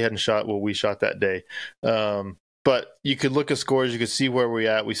 so they hadn't shot what we shot that day. But you could look at scores, you could see where we're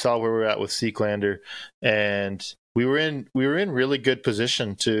at. We saw where we're at with Seeklander, and we were in really good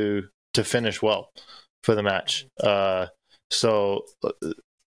position to finish well for the match. So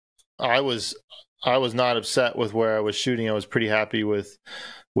I was was not upset with where I was shooting. I was pretty happy with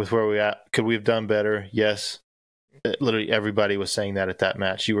where we at. Could we have done better? Yes. Literally everybody was saying that at that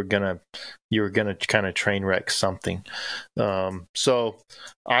match. You were gonna kind of train wreck something. So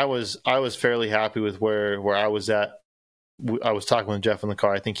I was fairly happy with where I was at. I was talking with Jeff in the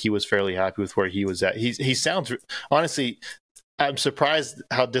car. I think he was fairly happy with where he was at. He sounds, honestly, I'm surprised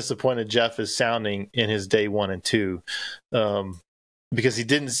how disappointed Jeff is sounding in his day 1 and 2, because he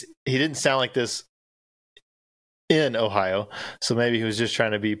didn't sound like this in Ohio. So maybe he was just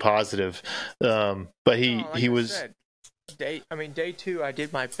trying to be positive. But he was. Said, day 2, I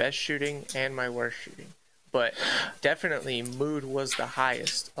did my best shooting and my worst shooting, but definitely mood was the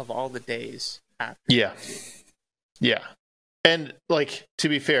highest of all the days after. Yeah. And like, to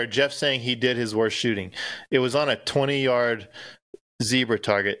be fair, Jeff saying he did his worst shooting. It was on a 20-yard zebra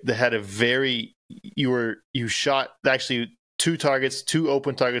target that had you shot actually 2 targets, 2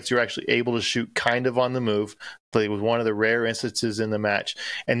 open targets. You're actually able to shoot kind of on the move. But it was one of the rare instances in the match.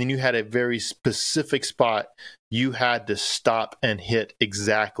 And then you had a very specific spot you had to stop and hit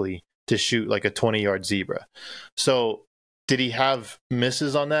exactly to shoot like a 20-yard zebra. So did he have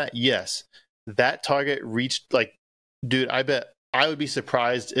misses on that? Yes. That target reached, like, dude, I bet I would be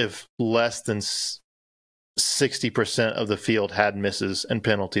surprised if less than 60% of the field had misses and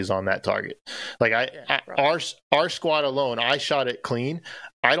penalties on that target. Like our squad alone, I shot it clean.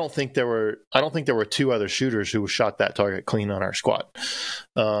 I don't think there were 2 other shooters who shot that target clean on our squad.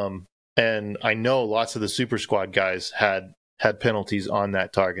 And I know lots of the super squad guys had penalties on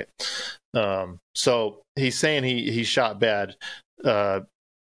that target. So he's saying he shot bad.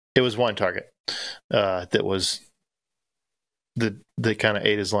 It was 1 target that was that kind of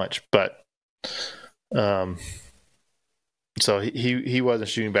ate his lunch, but so he wasn't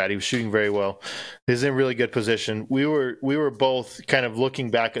shooting bad. He was shooting very well. He was in really good position. We were both kind of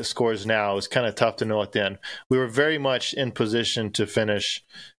looking back at scores now. It was kind of tough to know at the end. We were very much in position to finish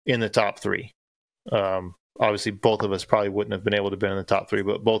in the top 3. Obviously, both of us probably wouldn't have been able to be in the top 3,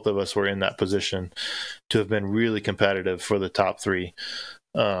 but both of us were in that position to have been really competitive for the top 3.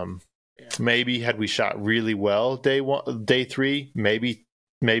 Maybe had we shot really well day 3, maybe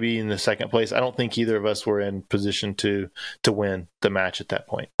in the second place. I don't think either of us were in position to win the match at that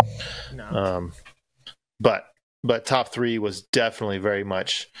point. No. But top 3 was definitely very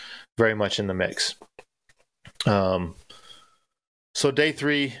much in the mix. So day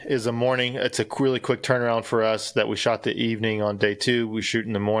 3 is a morning. It's a really quick turnaround for us that we shot the evening on day 2. We shoot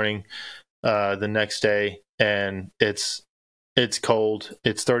in the morning the next day, and it's cold.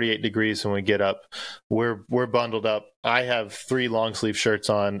 It's 38 degrees when we get up. We're bundled up. I have 3 long sleeve shirts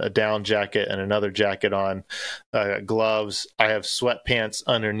on, a down jacket and another jacket on, gloves. I have sweatpants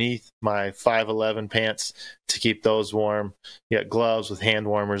underneath my 511 pants to keep those warm. You got gloves with hand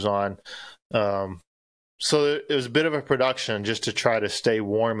warmers on. So it was a bit of a production just to try to stay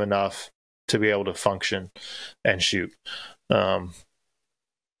warm enough to be able to function and shoot. And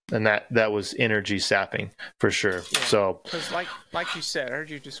that was energy sapping for sure. Yeah, so because like you said, I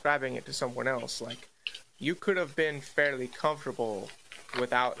heard you describing it to someone else. Like, you could have been fairly comfortable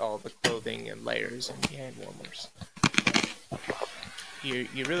without all the clothing and layers and hand warmers.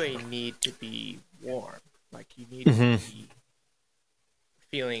 You really need to be warm. Like, you need to be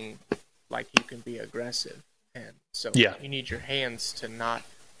feeling like you can be aggressive, and so you need your hands to not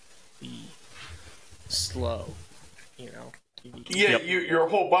be slow. Your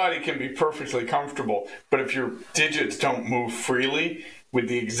whole body can be perfectly comfortable, but if your digits don't move freely with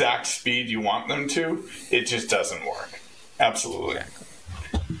the exact speed you want them to, it just doesn't work. Absolutely.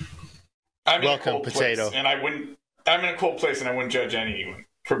 Exactly. Welcome, Potato. I'm in a cold place, and I wouldn't judge anyone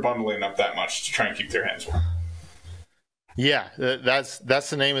for bundling up that much to try and keep their hands warm. Yeah, that's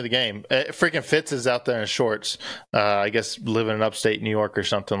the name of the game. Freaking Fitz is out there in shorts. I guess living in upstate New York or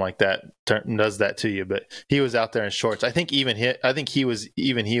something like that does that to you. But he was out there in shorts. I think he was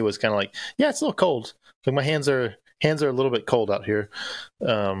kind of like, yeah, it's a little cold. Like, my hands are a little bit cold out here.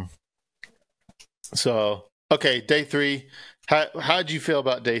 So okay, day 3. How'd you feel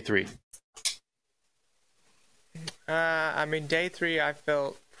about day 3? Day 3, I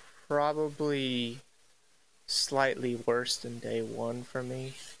felt probably slightly worse than day 1 for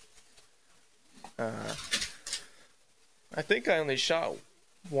me. I think I only shot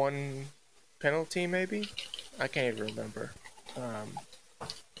 1 penalty, maybe. I can't even remember.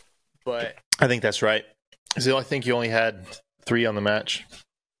 But I think that's right. I think you only had 3 on the match.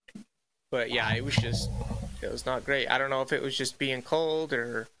 But yeah, it was not great. I don't know if it was just being cold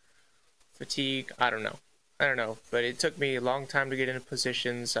or fatigue. I don't know. But it took me a long time to get into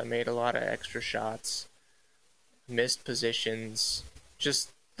positions. I made a lot of extra shots. Missed positions.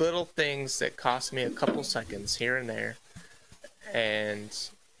 Just little things that cost me a couple seconds here and there,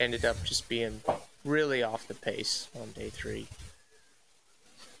 and ended up just being really off the pace on day 3.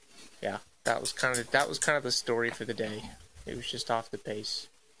 Yeah, that was kind of the story for the day. It was just off the pace.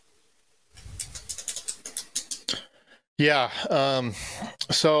 Yeah.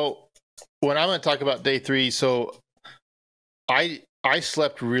 So when I'm going to talk about day 3, so I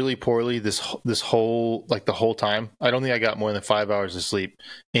slept really poorly this whole the whole time. I don't think I got more than 5 hours of sleep.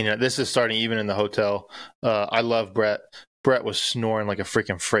 And this is starting even in the hotel. I love Brett. Brett was snoring like a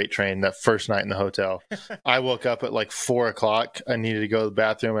freaking freight train that first night in the hotel. I woke up at like 4 o'clock. I needed to go to the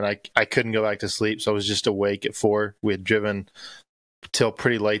bathroom, and I couldn't go back to sleep. So I was just awake at 4. We had driven till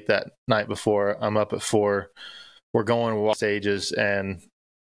pretty late that night before. I'm up at 4. We're going to walk stages, and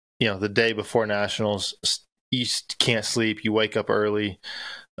the day before nationals, you can't sleep. You wake up early,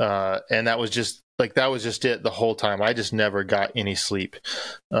 and that was just it the whole time. I just never got any sleep.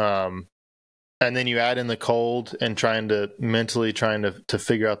 And then you add in the cold and trying to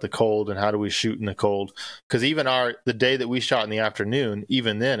figure out the cold and how do we shoot in the cold. Because even the day that we shot in the afternoon,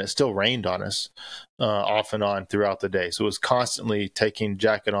 even then it still rained on us off and on throughout the day. So it was constantly taking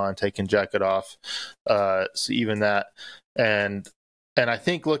jacket on, taking jacket off. So even that, and I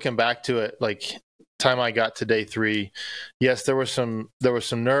think looking back to it, like time I got to day 3, yes, there were some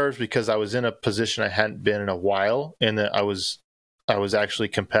nerves because I was in a position I hadn't been in a while, and that I was actually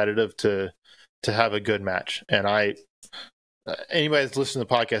competitive to have a good match. And anybody that's listening to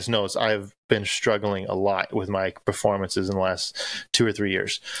the podcast knows I've been struggling a lot with my performances in the last 2 or 3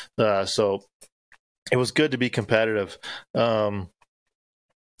 years. So it was good to be competitive. But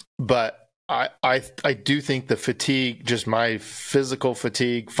I do think the fatigue, just my physical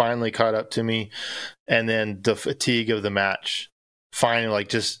fatigue, finally caught up to me. And then the fatigue of the match finally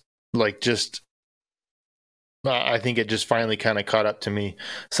I think it just finally kind of caught up to me,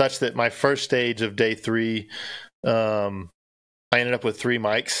 such that my first stage of day 3, I ended up with 3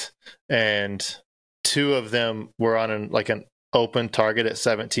 mics, and 2 of them were on an open target at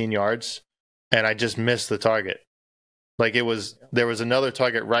 17 yards, and I just missed the target. There was another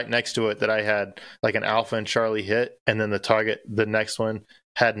target right next to it that I had like an Alpha and Charlie hit, and then the next one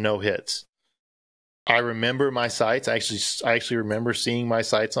had no hits. I remember my sights. I actually remember seeing my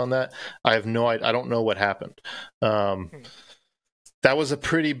sights on that. I don't know what happened. That was a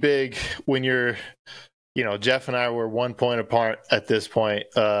pretty big, when you're, Jeff and I were 1 point apart at this point,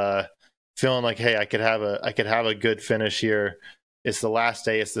 feeling like, hey, I could have a good finish here. It's the last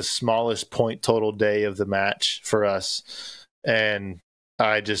day. It's the smallest point total day of the match for us. And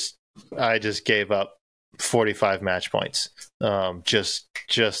I just gave up 45 match points. Just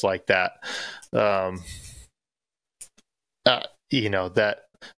like that. That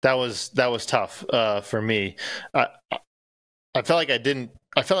was tough for me. I felt like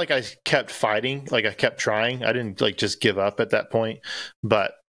I kept fighting, like I kept trying. I didn't just give up at that point,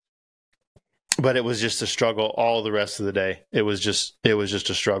 but it was just a struggle all the rest of the day. It was just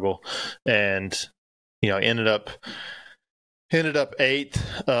a struggle, and ended up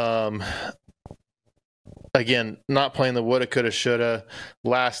 8th. Again, not playing the woulda, coulda, shoulda.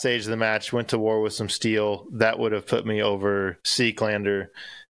 Last stage of the match, went to war with some steel. That would have put me over Seeklander.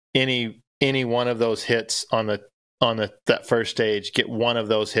 Any one of those hits on that first stage, get one of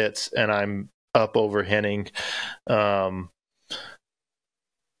those hits, and I'm up over Henning. It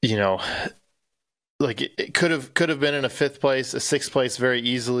could have been in a 5th place, a 6th place very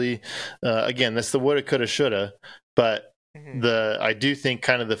easily. Again, that's the woulda, coulda, shoulda. But I do think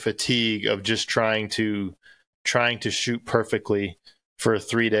kind of the fatigue of just trying to shoot perfectly for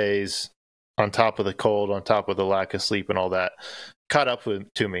 3 days, on top of the cold, on top of the lack of sleep and all that, caught up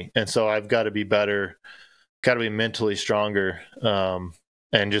to me. And so I've got to be better, got to be mentally stronger,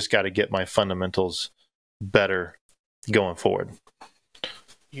 and just got to get my fundamentals better going forward.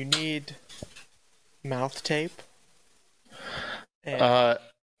 You need mouth tape and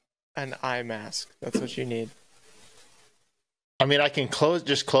an eye mask. That's what you need. I mean, I can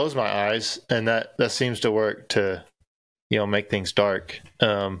just close my eyes, and that seems to work to, make things dark.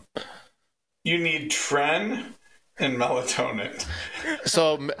 You need Tren and melatonin.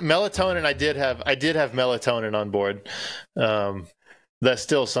 So melatonin, I did have melatonin on board. That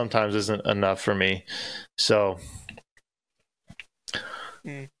still sometimes isn't enough for me. So,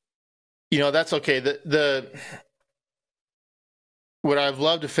 that's okay. Would I've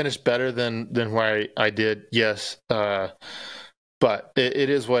loved to finish better than where I did? Yes. But it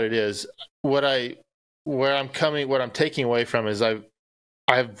is what it is. What I'm taking away from is I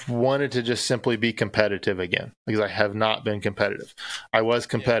I've wanted to just simply be competitive again because I have not been competitive. I was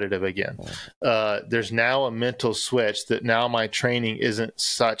competitive again. There's now a mental switch that now my training isn't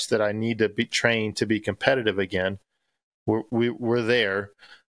such that I need to be trained to be competitive again. We're there.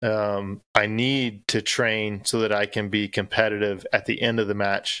 I need to train so that I can be competitive at the end of the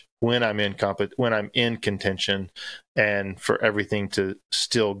match when I'm in contention, and for everything to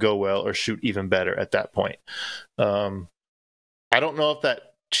still go well or shoot even better at that point. I don't know if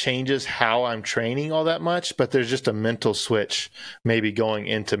that changes how I'm training all that much, but there's just a mental switch maybe going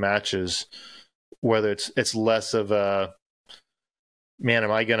into matches, whether it's less of a, man,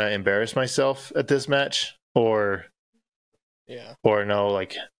 am I going to embarrass myself at this match, or no,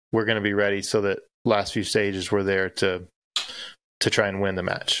 like we're going to be ready so that last few stages we're there to try and win the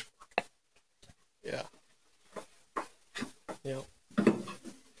match. Yeah. Yep.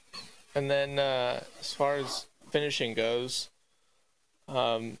 And then as far as finishing goes,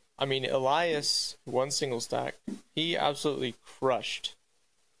 I mean, Elias won single stack. He absolutely crushed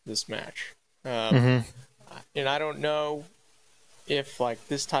this match. And I don't know if like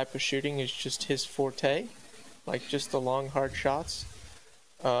this type of shooting is just his forte, like just the long hard shots,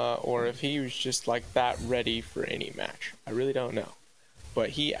 or if he was just like that ready for any match. I really don't know,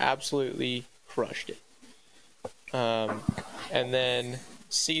 but he absolutely crushed it. And then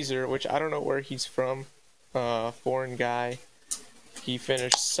Caesar, which I don't know where he's from, foreign guy. He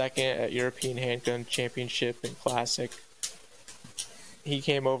finished second at European Handgun Championship and Classic. He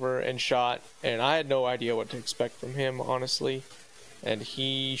came over and shot, and I had no idea what to expect from him, honestly. And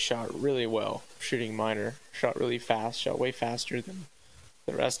he shot really well, shooting minor. Shot really fast, shot way faster than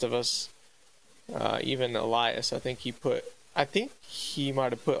the rest of us. Even Elias, I think he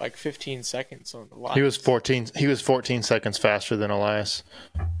might have put like 15 seconds on Elias. He was 14 seconds faster than Elias.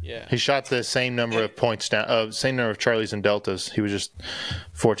 Yeah. He shot the same number of points down, same number of Charlies and Deltas. He was just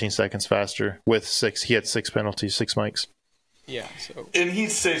 14 seconds faster with 6. He had 6 penalties, 6 mics. Yeah. So. And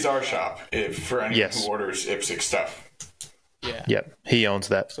he's Cesar shop for anyone who orders IPSC stuff. Yeah. Yep. He owns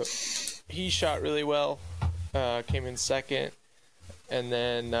that. So he shot really well. Came in second, and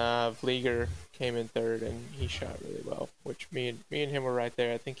then Vlieger came in third, and he shot really well. Which me and him were right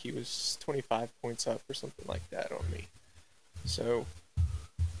there. I think he was 25 points up or something like that on me. So.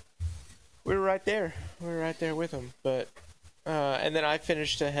 We were right there. We were right there with him. But and then I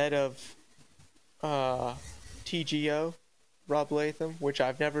finished ahead of TGO, Rob Latham, which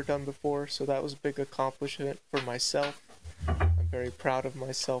I've never done before. So that was a big accomplishment for myself. I'm very proud of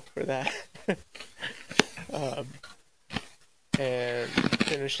myself for that. And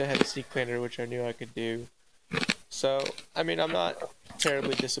finished ahead of Seaclander, which I knew I could do. So I mean, I'm not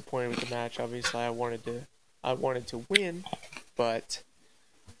terribly disappointed with the match. Obviously, I wanted to win, but.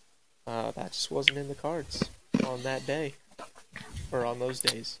 That just wasn't in the cards on that day, or on those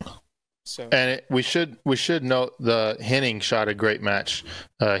days. So, and we should note the Henning shot a great match.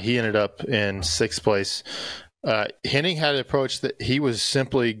 He ended up in 6th place. Henning had an approach that he was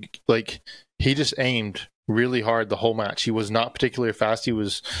simply like he just aimed really hard the whole match. He was not particularly fast. He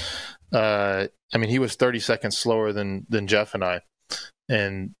was, he was 30 seconds slower than Jeff and I,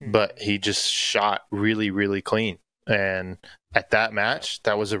 but he just shot really, really clean. And at that match,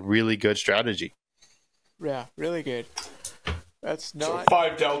 that was a really good strategy. Yeah, really good. That's not... So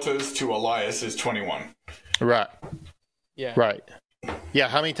 5 deltas to Elias is 21. Right. Yeah. Right. Yeah,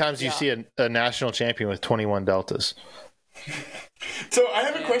 how many times do you see a national champion with 21 deltas? So I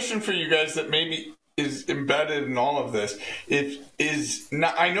have a question for you guys that maybe is embedded in all of this.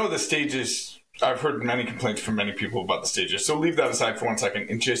 I know the stages... I've heard many complaints from many people about the stages, so leave that aside for 1 second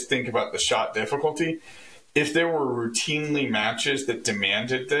and just think about the shot difficulty. If there were routinely matches that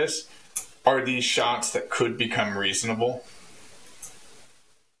demanded this, are these shots that could become reasonable?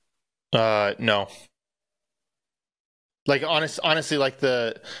 No. Like honestly, like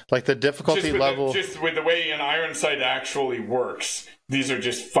the difficulty level. Just with the way an iron sight actually works, these are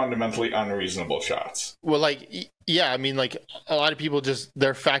just fundamentally unreasonable shots. Well, like yeah, I mean, like a lot of people just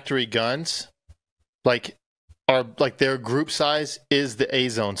their factory guns, like are like their group size is the A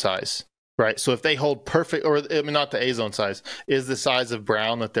zone size. Right. So if they hold perfect, or I mean, not the A zone size, is the size of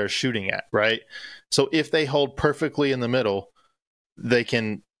brown that they're shooting at. Right. So if they hold perfectly in the middle, they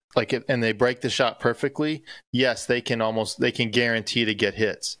can and they break the shot perfectly. Yes, they can guarantee to get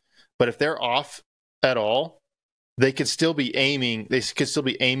hits. But if they're off at all, they could still be aiming. They could still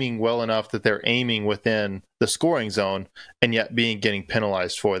be aiming well enough that they're aiming within the scoring zone and yet getting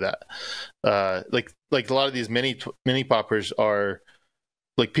penalized for that. Like a lot of these mini poppers are.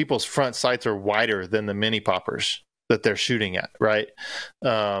 Like people's front sights are wider than the mini poppers that they're shooting at, right?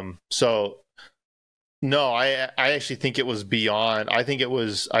 So No, I actually think it was beyond. I think it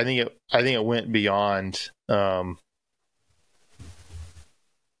went beyond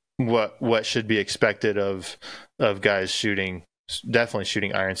what should be expected of guys definitely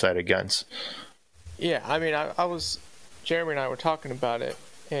shooting iron-sighted guns. Yeah, I mean, I was Jeremy and I were talking about it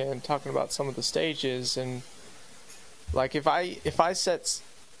and talking about some of the stages, and like if I set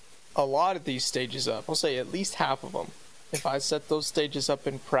a lot of these stages up, I'll say at least half of them. If I set those stages up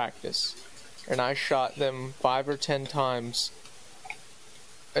in practice and I shot them 5 or 10 times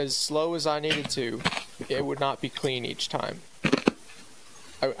as slow as I needed to, it would not be clean each time.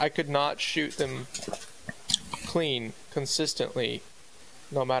 I could not shoot them clean consistently,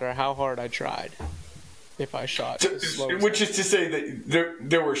 no matter how hard I tried. If I shot as slow as which is to say that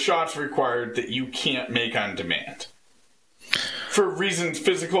there were shots required that you can't make on demand. For reasons,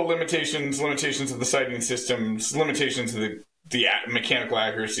 physical limitations of the sighting systems, limitations of the mechanical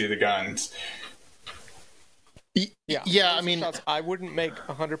accuracy of the guns. Yeah. I mean, shots I wouldn't make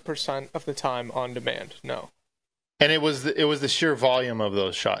 100% of the time on demand. No. And it was the sheer volume of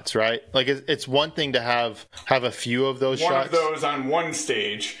those shots, right? Like it's one thing to have a few of those shots. One of those on one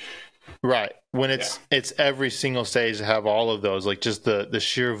stage. Right. When it's every single stage to have all of those, like just the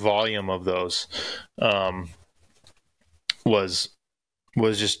sheer volume of those was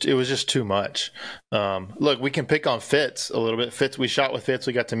just too much. Look, we can pick on Fitz a little bit. Fitz, we shot with Fitz.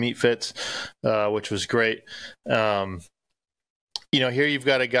 We got to meet Fitz, which was great. Here you've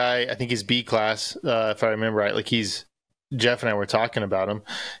got a guy, I think he's B class, if I remember right. Like Jeff and I were talking about him.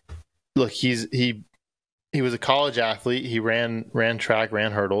 Look, he was a college athlete. He ran track,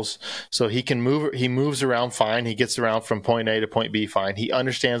 ran hurdles. So he can move. He moves around fine. He gets around from point A to point B fine. He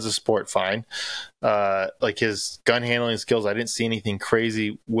understands the sport fine. Like his gun handling skills, I didn't see anything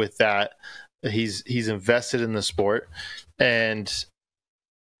crazy with that. He's invested in the sport. And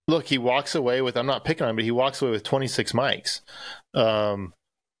look, he walks away with, I'm not picking on him, but he walks away with 26 mics. And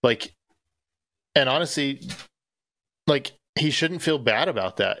honestly, like, he shouldn't feel bad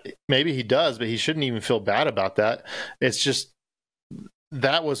about that. Maybe he does, but he shouldn't even feel bad about that. It's just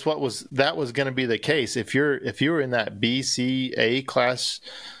that was going to be the case. If you were in that B, C, A class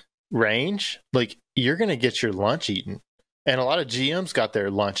range, like, you're going to get your lunch eaten. And a lot of GMs got their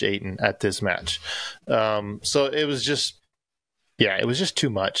lunch eaten at this match. So it was just too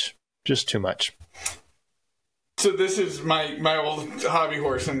much. Just too much. So this is my old hobby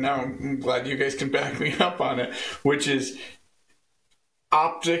horse, and now I'm glad you guys can back me up on it, which is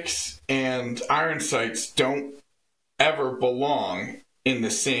optics and iron sights don't ever belong in the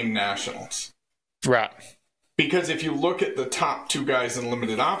same nationals. Right. Because if you look at the top two guys in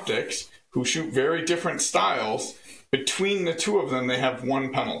limited optics who shoot very different styles, between the two of them, they have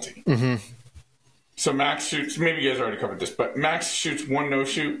one penalty. Mm-hmm. So Max shoots, maybe you guys already covered this, but Max shoots one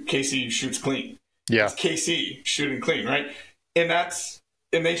no-shoot, Casey shoots clean. Yeah. It's KC shooting clean, right? And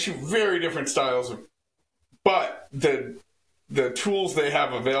they shoot very different styles but the tools they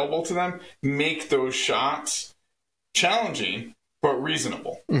have available to them make those shots challenging but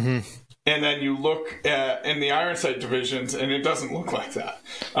reasonable. Mm-hmm. And then you look in the iron sight divisions, and it doesn't look like that.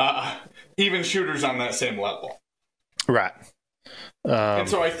 Even shooters on that same level. Right. And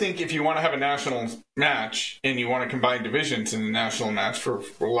so I think if you want to have a national match and you want to combine divisions in a national match for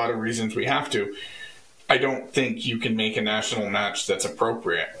a lot of reasons we have to, I don't think you can make a national match that's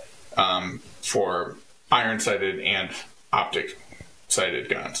appropriate for iron-sighted and optic-sighted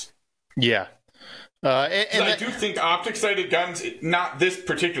guns. Yeah. And I do think optic-sighted guns, not this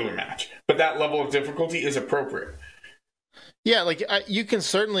particular match, but that level of difficulty is appropriate. Yeah, like you can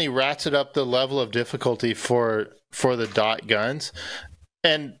certainly ratchet up the level of difficulty for the dot guns,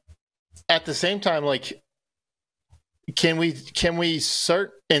 and at the same time, like, can we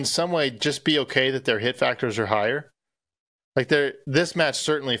in some way just be okay that their hit factors are higher? Like, this match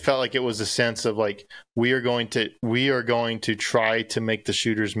certainly felt like it was a sense of, like, we are going to try to make the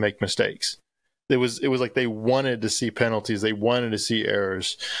shooters make mistakes. It was like they wanted to see penalties, they wanted to see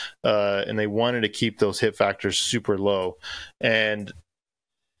errors, and they wanted to keep those hit factors super low. And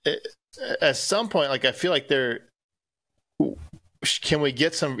at some point, like, I feel like can we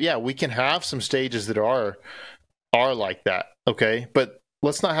get some? Yeah, we can have some stages that are like that, okay? But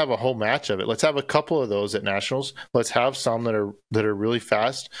let's not have a whole match of it. Let's have a couple of those at nationals. Let's have some that are really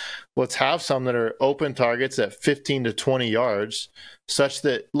fast. Let's have some that are open targets at 15 to 20 yards, such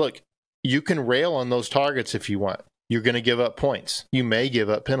that, look, you can rail on those targets if you want. You're going to give up points. You may give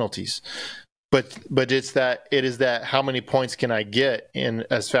up penalties. But it is that how many points can I get in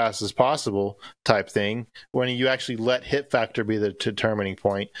as fast as possible type thing, when you actually let hit factor be the determining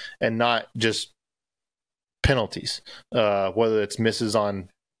point and not just penalties, whether it's misses on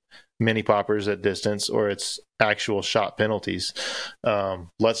mini poppers at distance or it's actual shot penalties.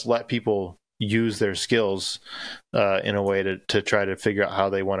 Let's let people use their skills in a way to try to figure out how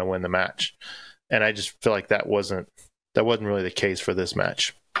they want to win the match. And I just feel like that wasn't really the case for this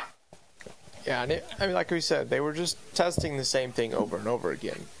match. Yeah, and I mean, like we said, they were just testing the same thing over and over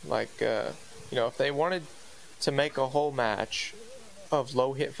again. Like, if they wanted to make a whole match of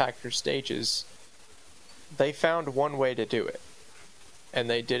low hit factor stages, they found one way to do it, and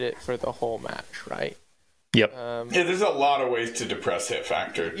they did it for the whole match, right? Yep. There's a lot of ways to depress hit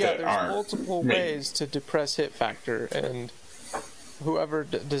factor. Yeah, there's multiple ways to depress hit factor, and whoever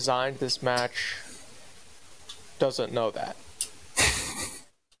designed this match doesn't know that.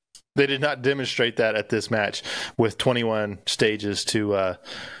 They did not demonstrate that at this match with 21 stages to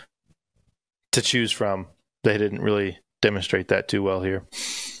choose from. They didn't really demonstrate that too well here.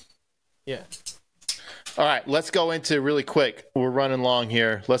 Yeah. All right, let's go into really quick. We're running long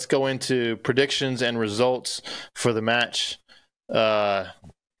here. Let's go into predictions and results for the match.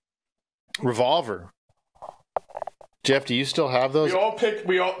 Revolver. Jeff, do you still have those? We all picked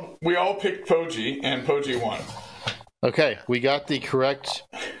Poggi, and Poggi won. Okay, we got the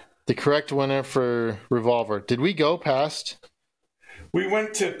correct winner for Revolver. Did we go past? We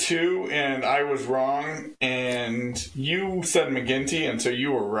went to 2, and I was wrong, and you said McGinty, and so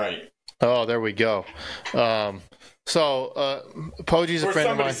you were right. Oh, there we go. Poggi's a friend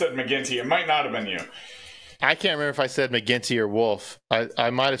of mine. Or somebody said McGinty. It might not have been you. I can't remember if I said McGinty or Wolf. I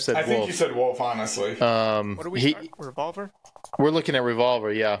might have said Wolf. I think you said Wolf, honestly. What are we starting? Revolver? We're looking at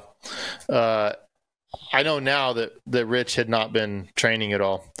Revolver, yeah. I know now that Rich had not been training at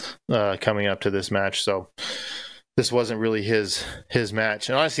all coming up to this match, so this wasn't really his match.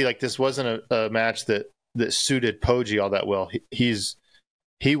 And honestly, like, this wasn't a match that suited Poggi all that well.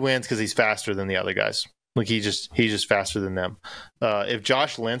 He wins because he's faster than the other guys. Like, he's just faster than them. If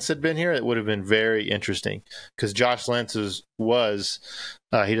Josh Lentz had been here, it would have been very interesting because Josh Lentz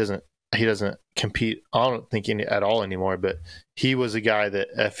he doesn't compete, I don't think, at all anymore, but he was a guy that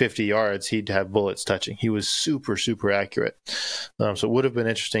at 50 yards, he'd have bullets touching. He was super, super accurate. So it would have been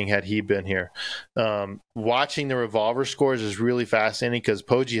interesting had he been here. Watching the Revolver scores is really fascinating because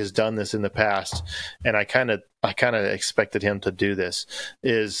Poggi has done this in the past, and I kind of expected him to do this.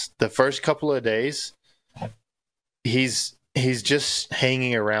 Is the first couple of days, he's just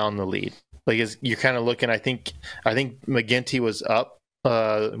hanging around the lead. Like, you're kind of looking, I think McGinty was up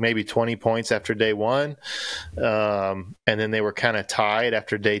maybe 20 points after day 1, and then they were kind of tied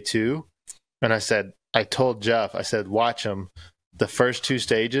after day 2. And I told Jeff, I said, watch him. The first 2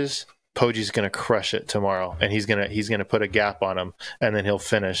 stages, Poggi's going to crush it tomorrow, and he's gonna put a gap on him, and then he'll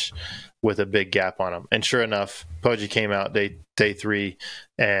finish with a big gap on him. And sure enough, Poggi came out day 3,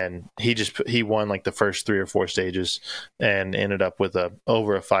 and he won like the first 3 or 4 stages, and ended up with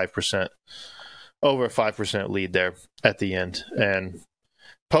over a 5% lead there at the end. And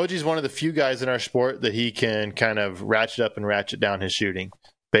Poggi's one of the few guys in our sport that he can kind of ratchet up and ratchet down his shooting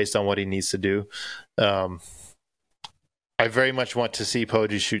based on what he needs to do. I very much want to see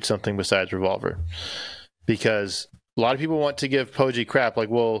Poggi shoot something besides Revolver, because a lot of people want to give Poggi crap. Like,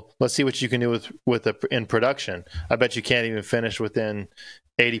 well, let's see what you can do in production. I bet you can't even finish within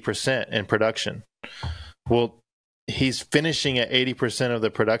 80% in production. Well, he's finishing at 80% of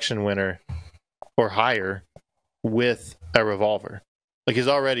the production winner or higher with a Revolver. Like, he's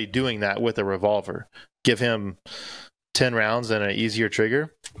already doing that with a Revolver. Give him 10 rounds and an easier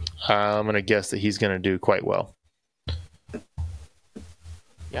trigger, I'm going to guess that he's going to do quite well.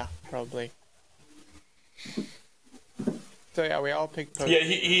 Yeah, probably. So, yeah, we all picked Poggi. Yeah,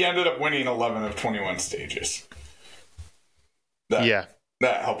 he ended up winning 11 of 21 stages. That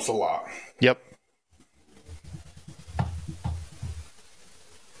helps a lot. Yep.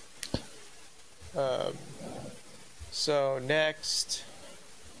 So, next...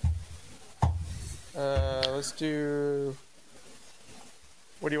 let's do.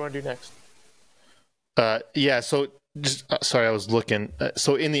 What do you want to do next? So just sorry, I was looking.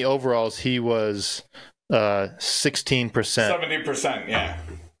 So in the overalls, he was 16%. 70%, yeah.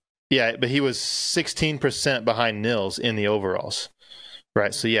 Yeah, but he was 16% behind Nils in the overalls.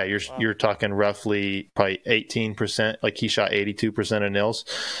 Right. So yeah, you're talking roughly probably 18%. Like, he shot 82% of Nils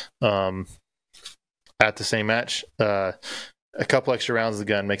at the same match. A couple extra rounds of the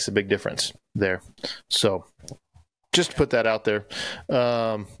gun makes a big difference there. So just to put that out there.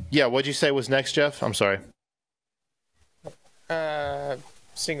 What'd you say was next, Jeff? I'm sorry.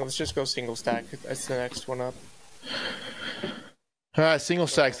 Single. Let's just go single stack. That's the next one up. All right, single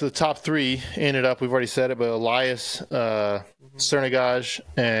stacks. So the top 3 ended up, we've already said it, but Elias, Cernigaj,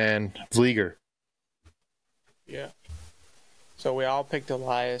 and Vlieger. Yeah. So we all picked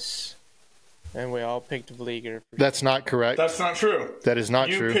Elias, and we all picked Vlieger. That's not correct. That's not true. That is not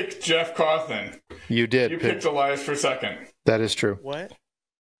you true. You picked Jeff Cawthon. You did. You picked Elias for second. That is true. What?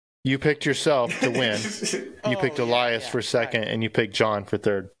 You picked yourself to win. You picked Elias for second, and you picked John for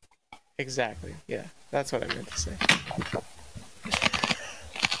third. Exactly. Yeah, that's what I meant to say.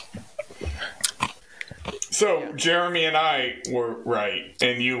 So Jeremy and I were right,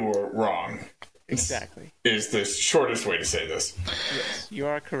 and you were wrong. Exactly. Is the shortest way to say this. Yes, you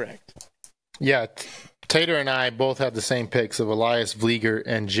are correct. Yeah, Tater and I both had the same picks of Elias, Vlieger,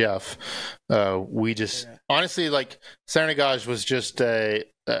 and Jeff. We just honestly, like, Cernigaj was just I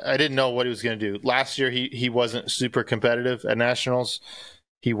didn't know what he was going to do. Last year, he wasn't super competitive at Nationals.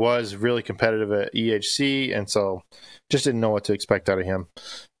 He was really competitive at EHC, and so just didn't know what to expect out of him.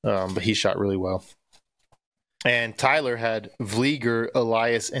 But he shot really well. And Tyler had Vlieger,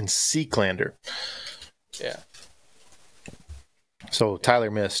 Elias, and Seeklander. Yeah. So Tyler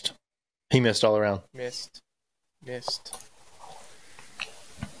missed. He missed all around. Missed.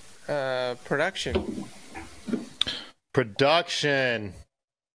 Production.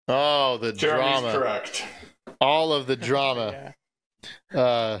 Oh, the Jeremy's drama. Correct. All of the drama.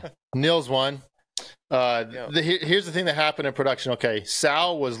 Nils won. Here's the thing that happened in production. Okay,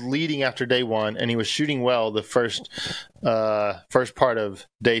 Sal was leading after day one, and he was shooting well the first part of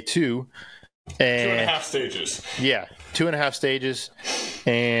day two. And 2.5 stages. Yeah, 2.5 stages,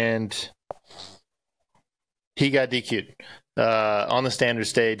 and he got DQ'd on the standard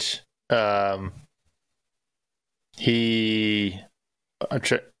stage. He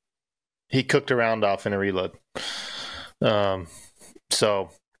cooked a round off in a reload. So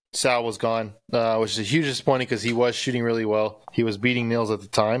Sal was gone, which is a huge disappointing because he was shooting really well. He was beating Nils at the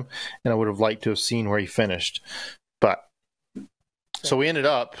time, and I would have liked to have seen where he finished. But so we ended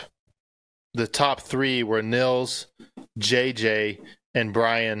up, the top three were Nils, JJ, and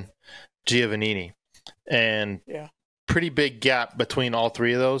Brian Giovannini. And pretty big gap between all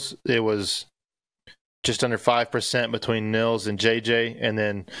three of those. It was just under 5% between Nils and JJ, and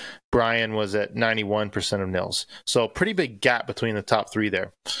then Brian was at 91% of Nils. So pretty big gap between the top three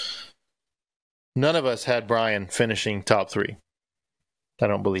there. None of us had Brian finishing top three. I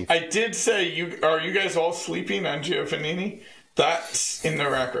don't believe. I did say, are you guys all sleeping on Giovannini? That's in the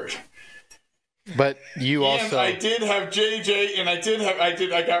record. But you and also... I did have JJ, and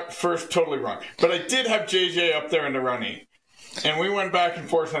I got first totally wrong. But I did have JJ up there in the running. And we went back and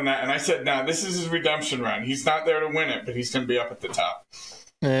forth on that, and I said, "Nah, this is his redemption run. He's not there to win it, but he's going to be up at the top."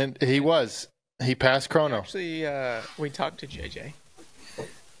 And he was. He passed Chrono. Actually, we talked to JJ,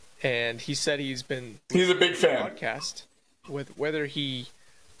 and he said he's a big fan. Podcast, with whether he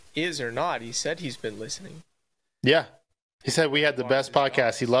is or not. He said he's been listening. Yeah, he said we had the best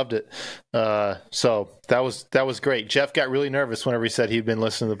podcast. He loved it. So that was great. Jeff got really nervous whenever he said he'd been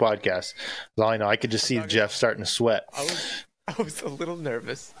listening to the podcast. All I know, I could just see Jeff starting to sweat. I was a little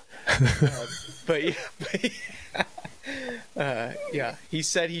nervous, but he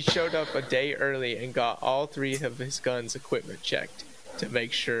said he showed up a day early and got all three of his guns' equipment checked to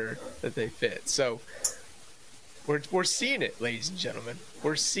make sure that they fit. So we're seeing it, ladies and gentlemen.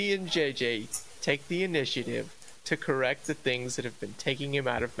 We're seeing JJ take the initiative to correct the things that have been taking him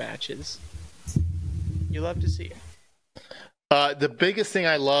out of matches. You love to see it. The biggest thing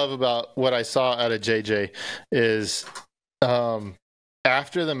I love about what I saw out of JJ is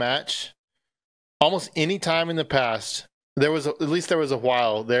after the match, almost any time in the past, there was a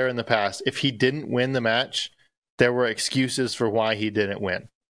while there in the past, if he didn't win the match, there were excuses for why he didn't win.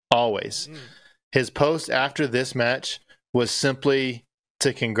 Always. His post after this match was simply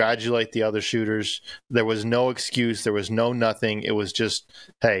to congratulate the other shooters. There was no excuse. There was no nothing. It was just,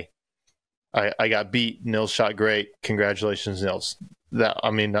 hey, I got beat. Nils shot great. Congratulations, Nils.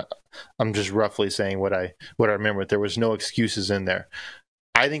 I'm just roughly saying what I remember. There was no excuses in there.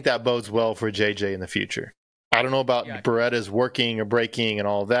 I think that bodes well for JJ in the future. I don't know about Beretta's working or breaking and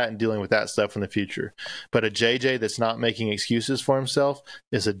all of that and dealing with that stuff in the future. But a JJ that's not making excuses for himself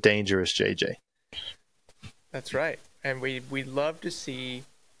is a dangerous JJ. That's right. And we love to see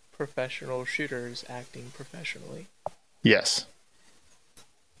professional shooters acting professionally. Yes.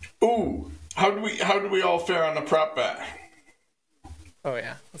 Ooh, how do we all fare on the prop bet? Oh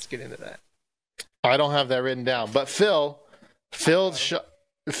yeah, let's get into that. I don't have that written down, but Phil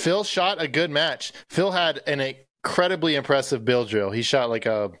shot a good match. Phil had an incredibly impressive build drill. He shot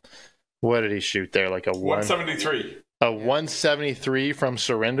what did he shoot there? Like a 173. A 173 from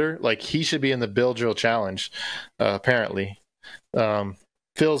surrender. Like, he should be in the build drill challenge, apparently.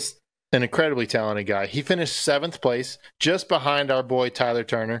 Phil's an incredibly talented guy. He finished 7th place, just behind our boy Tyler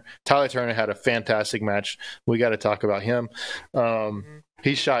Turner. Tyler Turner had a fantastic match. We got to talk about him.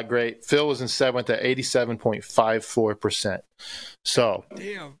 He shot great. Phil was in 7th at 87.54%. So,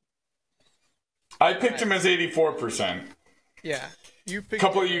 Damn. I picked him as 84%. Yeah. A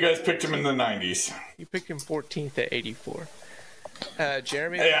couple of you guys picked him in the 90s. You picked him 14th at 84.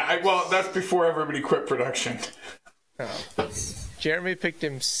 Jeremy? Yeah, well, that's before everybody quit production. Oh. Jeremy picked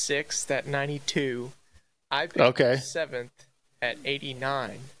him 6th at 92. I picked him 7th at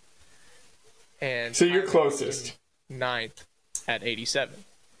 89. And so you're closest. 9th at 87.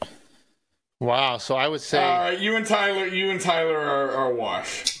 Wow. So I would say you and Tyler are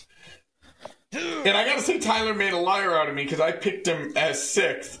wash. And I got to say, Tyler made a liar out of me because I picked him as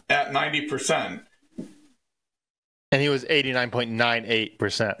 6th at 90%. And he was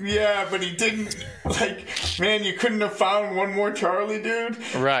 89.98%. Yeah, but he didn't. Like, man, you couldn't have found one more Charlie, dude.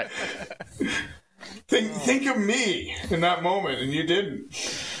 Right. Think of me in that moment, and you didn't.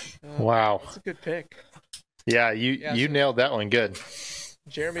 Wow. That's a good pick. Yeah, you nailed that one good.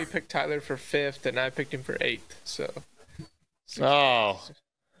 Jeremy picked Tyler for 5th, and I picked him for 8th. So. Awesome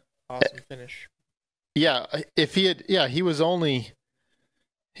finish. Yeah, if he had, he was only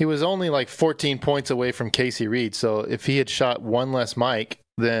like 14 points away from Casey Reed. So if he had shot one less mic,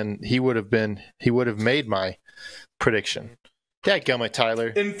 then he would have made my prediction. Dadgummit, Tyler.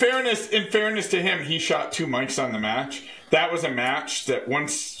 In fairness to him, he shot 2 mics on the match. That was a match that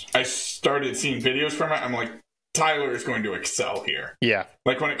once I started seeing videos from it, I'm like, Tyler is going to excel here. Yeah.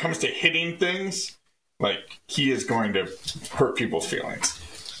 Like when it comes to hitting things, like he is going to hurt people's feelings.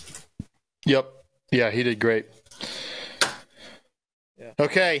 Yep. Yeah, he did great. Yeah.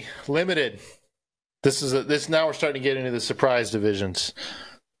 Okay, limited. This now we're starting to get into the surprise divisions.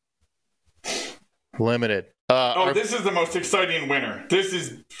 Limited. This is the most exciting winner. This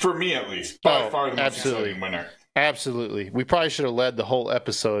is, for me at least, by far the most exciting winner. Absolutely. We probably should have led the whole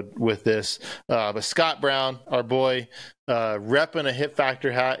episode with this. But Scott Brown, our boy, repping a Hit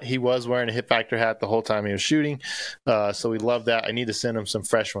Factor hat. He was wearing a Hit Factor hat the whole time he was shooting. So we love that. I need to send him some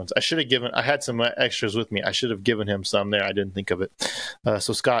fresh ones. I had some extras with me. I should have given him some there. I didn't think of it.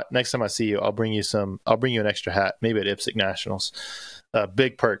 So Scott, next time I see you, I'll bring you an extra hat, maybe at IPSC Nationals.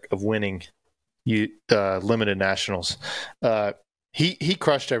 Big perk of winning limited nationals. He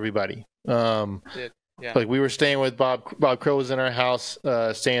crushed everybody. Yeah. Like we were staying with Bob Crow was in our house,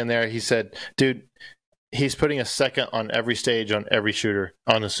 staying there. He said, dude, he's putting a second on every stage on every shooter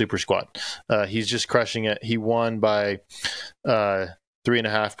on the Super Squad. He's just crushing it. He won by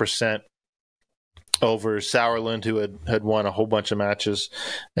 3.5% over Sauerland, who had won a whole bunch of matches.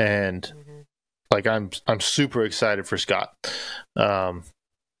 And like I'm super excited for Scott. So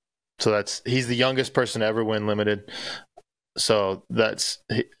he's the youngest person to ever win limited. So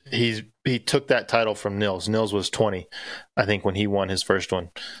he took that title from Nils. Nils was 20, I think, when he won his first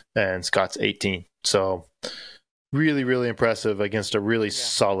one, and Scott's 18. So really, really impressive against a really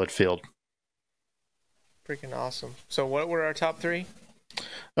solid field. Freaking awesome. So what were our top 3?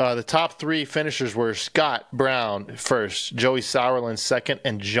 The top 3 finishers were Scott Brown first, Joey Sauerland second,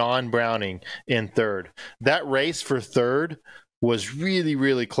 and John Browning in third. That race for third was really,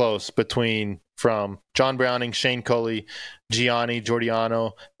 really close from John Browning, Shane Coley, Gianni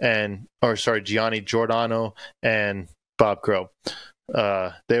Giordano, and Bob Crow.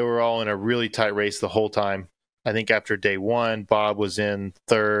 They were all in a really tight race the whole time. I think after day 1, Bob was in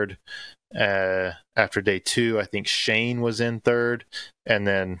third. After day 2, I think Shane was in third, and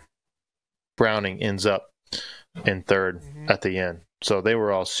then Browning ends up in third at the end. So they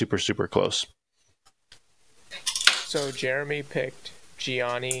were all super, super close. So Jeremy picked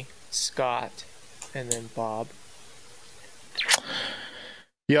Gianni, Scott, and then Bob.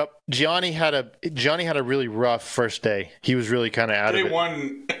 Yep, Gianni had a really rough first day. He was really kind of out of it.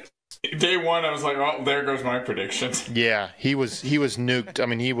 Day one, I was like, "Oh, there goes my predictions." Yeah, he was nuked. I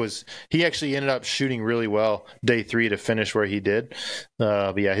mean, he actually ended up shooting really well day 3 to finish where he did.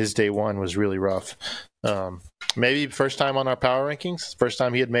 But yeah, his day 1 was really rough. Maybe first time on our power rankings. First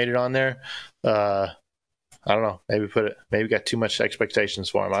time he had made it on there. I don't know. Maybe got too much expectations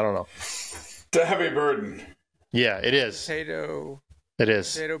for him. I don't know. It's a heavy burden. Yeah, it is. It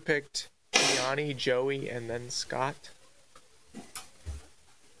is. Potato picked Gianni, Joey, and then Scott.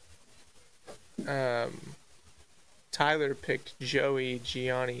 Tyler picked Joey,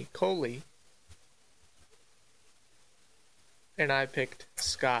 Gianni, Coley. And I picked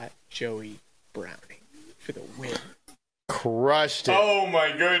Scott, Joey, Browning for the win. Crushed it. Oh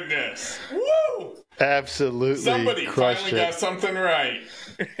my goodness. Woo! Absolutely. Somebody crushed finally got something right.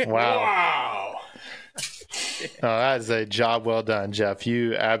 Wow. That is a job well done, Jeff.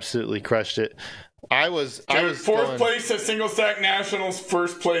 You absolutely crushed it. I was fourth place at Single Stack Nationals,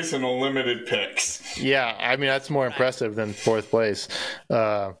 first place in Unlimited Picks. Yeah, I mean that's more impressive than fourth place.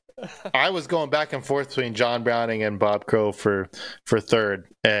 I was going back and forth between John Browning and Bob Crow for third,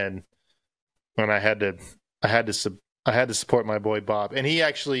 and when I had to support my boy Bob, and he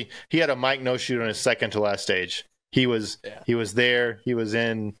had a mic no shoot on his second to last stage. He was there, he was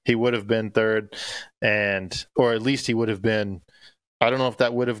in, he would have been third, or at least he would have been. I don't know if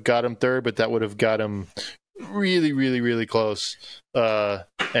that would have got him third, but that would have got him really, really, really close. And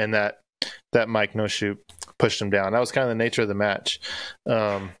that mic no shoot pushed him down. That was kind of the nature of the match.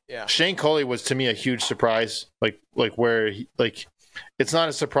 Shane Coley was to me a huge surprise. It's not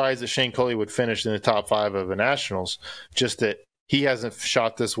a surprise that Shane Coley would finish in the top 5 of the Nationals, just that he hasn't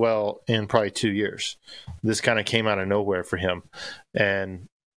shot this well in probably 2 years. This kind of came out of nowhere for him. And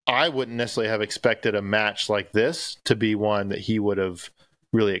I wouldn't necessarily have expected a match like this to be one that he would have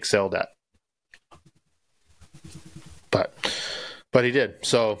really excelled at. But he did.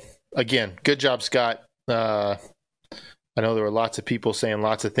 So, again, good job, Scott. I know there were lots of people saying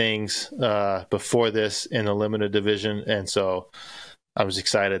lots of things before this in the limited division, and so I was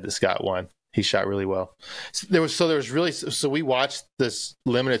excited that Scott won. He shot really well. So we watched this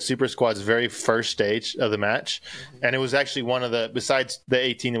limited super squad's very first stage of the match, and it was actually one of the, besides the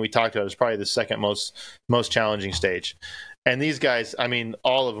 18 that we talked about, it was probably the second most challenging stage. And these guys, I mean,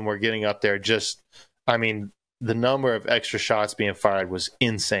 all of them were getting up there. The number of extra shots being fired was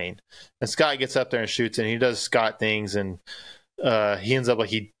insane. And Scott gets up there and shoots, and he does Scott things, and he ends up like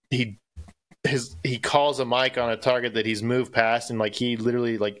he calls a mic on a target that he's moved past, and he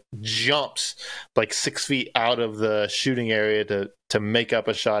literally jumps 6 feet out of the shooting area to make up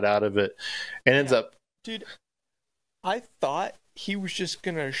a shot out of it, and ends up. Dude, I thought he was just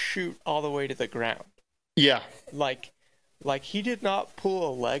gonna shoot all the way to the ground. Yeah, like he did not pull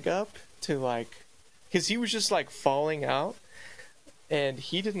a leg up to because he was just falling out, and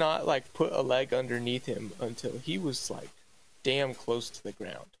he did not put a leg underneath him until he was damn close to the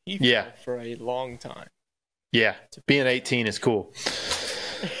ground. He fell for a long time. Yeah, being 18 is cool.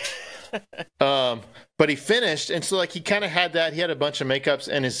 But he finished, and so he kind of had that. He had a bunch of makeups,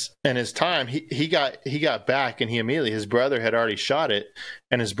 and his time. He got back, and his brother had already shot it,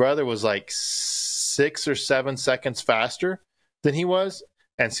 and his brother was 6 or 7 seconds faster than he was.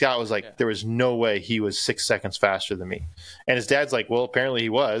 And Scott was there was no way he was 6 seconds faster than me. And his dad's well, apparently he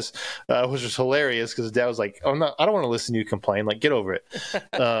was, which was hilarious because his dad was oh, no, I don't want to listen to you complain. Get over it.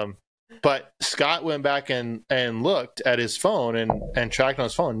 But Scott went back and looked at his phone and tracked on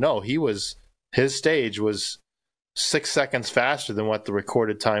his phone. No, his stage was 6 seconds faster than what the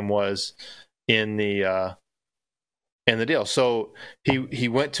recorded time was in the deal. So he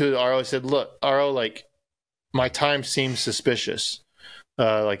went to RO and said, "Look, RO, my time seems suspicious.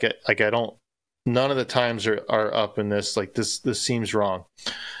 I don't, none of the times are up in this, this seems wrong."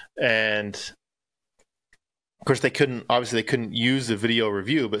 And of course they couldn't use the video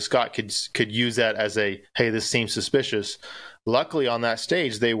review, but Scott could use that as hey, this seems suspicious. Luckily on that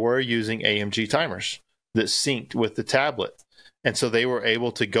stage, they were using AMG timers that synced with the tablet. And so they were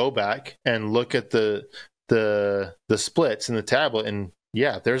able to go back and look at the splits in the tablet, and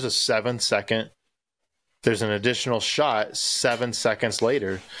there's a 7 second. There's an additional shot 7 seconds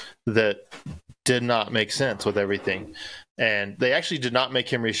later that did not make sense with everything. And they actually did not make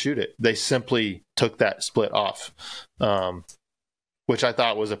him reshoot it. They simply took that split off, which I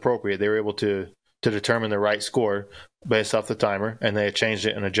thought was appropriate. They were able to determine the right score based off the timer, and they had changed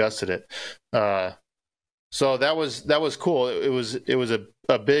it and adjusted it. So that was cool. It was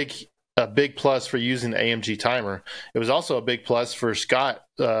a big plus for using the AMG timer. It was also a big plus for Scott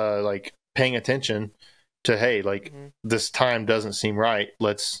paying attention to, hey, this time doesn't seem right.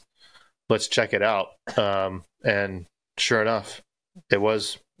 Let's check it out. And sure enough, it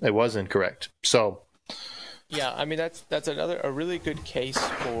was incorrect. So yeah, I mean that's a really good case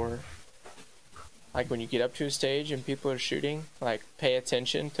for when you get up to a stage and people are shooting, pay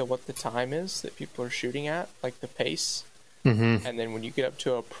attention to what the time is that people are shooting at, the pace. Mm-hmm. And then when you get up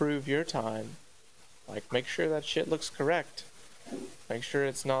to approve your time, make sure that shit looks correct. Make sure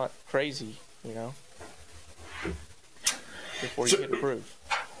it's not crazy, before you hit approve.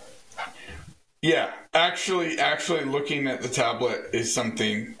 Yeah, actually looking at the tablet is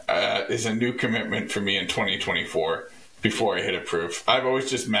something, is a new commitment for me in 2024 before I hit approve. I've always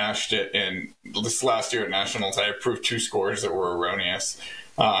just mashed it, and this last year at Nationals, I approved 2 scores that were erroneous.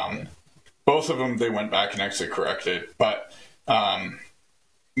 Both of them, they went back and actually corrected, but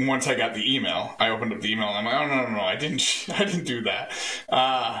once I got the email, I opened up the email and I'm oh, no, I didn't do that.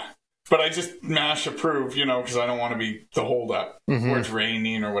 But I just mash approve, because I don't want to be the holdup where it's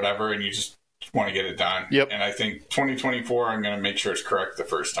raining or whatever, and you just want to get it done. Yep. And I think 2024, I'm going to make sure it's correct the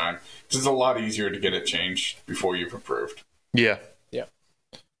first time. This is a lot easier to get it changed before you've approved. Yeah. Yeah.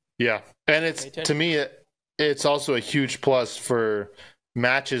 Yeah. And to me, it's also a huge plus for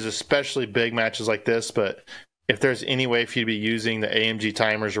matches, especially big matches like this. But if there's any way for you to be using the AMG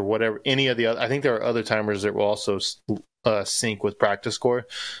timers or whatever, any of the other, I think there are other timers that will also sync with practice score.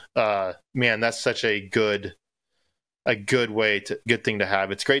 Man, that's such a good thing to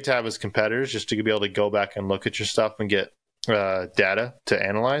have. It's great to have as competitors just to be able to go back and look at your stuff and get data to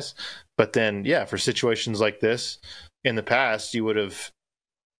analyze. But then, yeah, for situations like this, in the past, the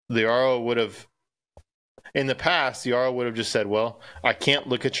RO would have just said, well, I can't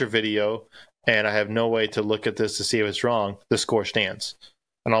look at your video and I have no way to look at this to see if it's wrong. The score stands.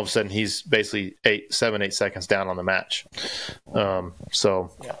 And all of a sudden, he's basically 8 seconds down on the match.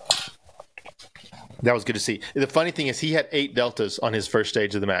 So that was good to see. The funny thing is, he had 8 deltas on his first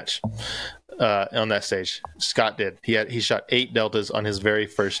stage of the match. On that stage, Scott did. He shot 8 deltas on his very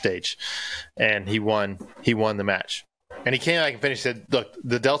first stage, and he won the match. And he came back and finished. Said, "Look,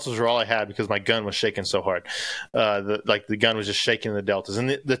 the deltas were all I had because my gun was shaking so hard. The gun was just shaking the deltas, and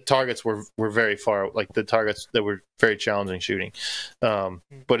the targets were very far. Like the targets that were very challenging shooting.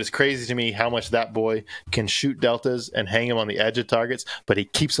 But it's crazy to me how much that boy can shoot deltas and hang them on the edge of targets, but he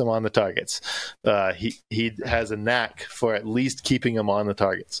keeps them on the targets. He has a knack for at least keeping them on the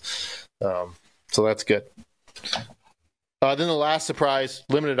targets. So that's good. Then the last surprise,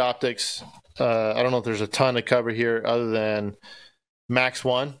 limited optics. I don't know if there's a ton to cover here other than Max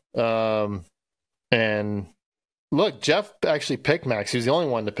won. And look, Jeff actually picked Max. He was the only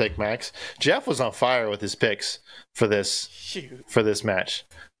one to pick Max. Jeff was on fire with his picks for this match.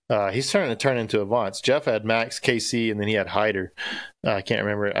 He's starting to turn into Avance. Jeff had Max, KC, and then he had Hyder. I can't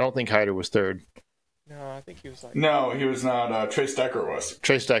remember. I don't think Hyder was third. No, I think he was like... No, he was not. Trace Decker was.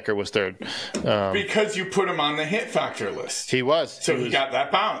 Trace Decker was third. Because you put him on the hit factor list. He was. So he got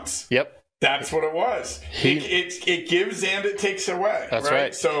that bounce. Yep. That's what it was. It gives and it takes away. That's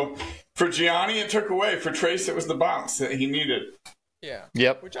right. So for Gianni, it took away. For Trace, it was the bounce that he needed. Yeah.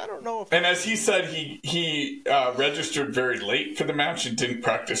 Yep. Which I don't know if... And as he said, he registered very late for the match and didn't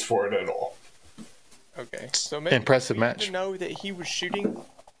practice for it at all. Okay. So maybe impressive we match. didn't know that he was shooting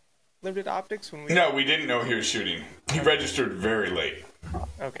limited optics when we... No, we didn't know he was shooting. He registered very late.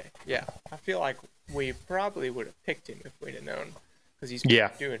 Okay. Yeah. I feel like we probably would have picked him if we'd have known, because he's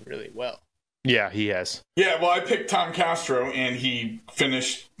doing really well. Yeah, he has. Yeah, well, I picked Tom Castro, and he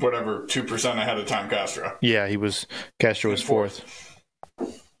finished, 2% ahead of Tom Castro. Yeah, Castro was fourth.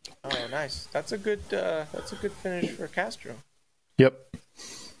 Oh, nice. That's a good finish for Castro. Yep.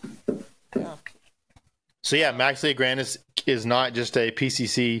 Yeah. So yeah, Max Leogrand is not just a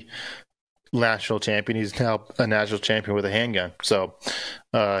PCC national champion. He's now a national champion with a handgun. So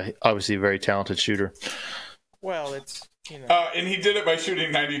obviously a very talented shooter. Well, it's... and he did it by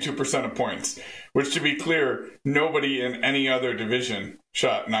shooting 92% of points, which, to be clear, nobody in any other division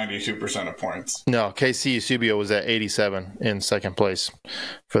shot 92% of points. No, KC Eusebio was at 87 in second place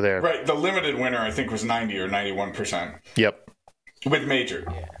for there. Right. The limited winner, I think, was 90 or 91%. Yep. With major.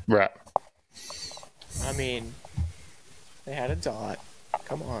 Yeah. Right. I mean, they had a dot.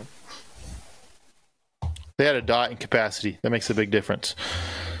 Come on. They had a dot in capacity. That makes a big difference.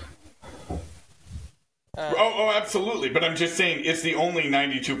 Absolutely. But I'm just saying it's the only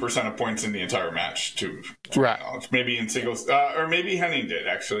 92% of points in the entire match, to right. Maybe in singles. Or maybe Henning did,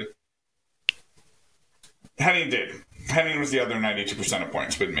 actually. Henning did. Henning was the other 92% of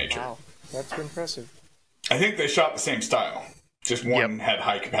points with major. Wow. That's impressive. I think they shot the same style. Just one had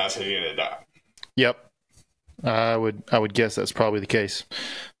high capacity and a dot. Yep. I would guess that's probably the case.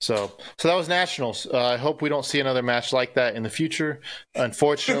 So that was nationals. I hope we don't see another match like that in the future.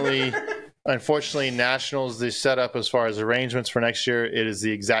 Unfortunately, nationals, the setup as far as arrangements for next year, it is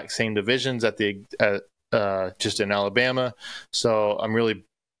the exact same divisions just in Alabama. So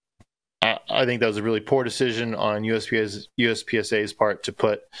I think that was a really poor decision on USPSA's part to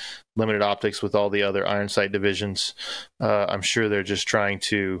put limited optics with all the other iron sight divisions. I'm sure they're just trying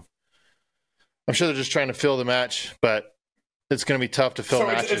to fill the match, but it's going to be tough to fill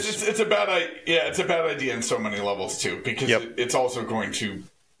matches. It's a bad idea in so many levels too, because it's also going to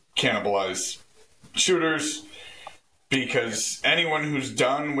cannibalize shooters, because anyone who's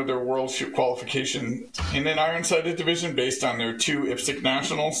done with their world shoot qualification in an iron-sighted division based on their 2 IPSC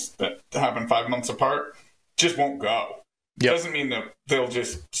nationals that happen 5 months apart just won't go. Yep. Doesn't mean that they'll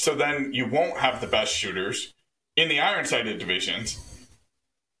just... So then you won't have the best shooters in the iron-sighted divisions,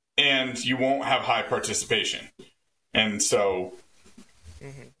 and you won't have high participation. And so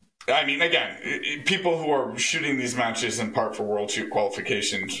I mean, again, people who are shooting these matches in part for World Shoot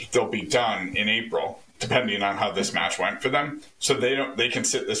qualifications, they'll be done in April, depending on how this match went for them. So they can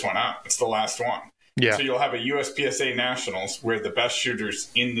sit this one out. It's the last one. Yeah. So you'll have a USPSA Nationals where the best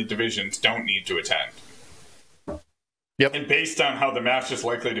shooters in the divisions don't need to attend. Yep. And based on how the match is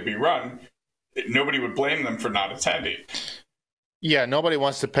likely to be run, nobody would blame them for not attending. Yeah, nobody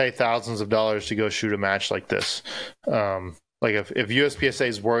wants to pay thousands of dollars to go shoot a match like this. Like if USPSA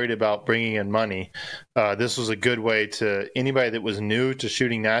is worried about bringing in money, this was a good way to anybody that was new to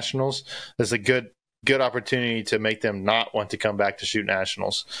shooting nationals. It's a good opportunity to make them not want to come back to shoot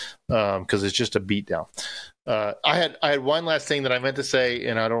nationals because it's just a beatdown. I had one last thing that I meant to say,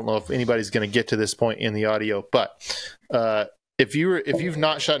 and I don't know if anybody's going to get to this point in the audio, but if you've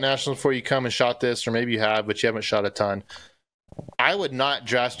not shot nationals before you come and shot this, or maybe you have but you haven't shot a ton, I would not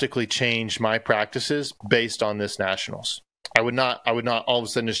drastically change my practices based on this nationals. I would not all of a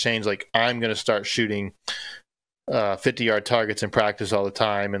sudden just change, like, I'm going to start shooting 50-yard targets in practice all the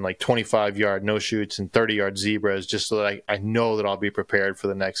time and like 25-yard no shoots and 30-yard zebras just so that I know that I'll be prepared for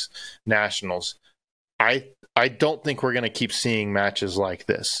the next nationals. I don't think we're going to keep seeing matches like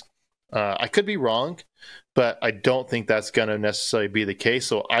this. I could be wrong, but I don't think that's going to necessarily be the case.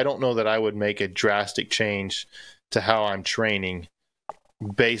 So I don't know that I would make a drastic change to how I'm training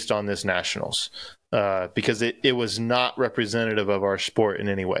based on this nationals. Because it was not representative of our sport in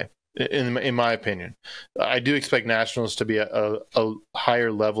any way, in my opinion. I do expect nationals to be a higher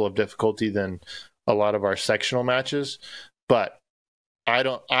level of difficulty than a lot of our sectional matches, but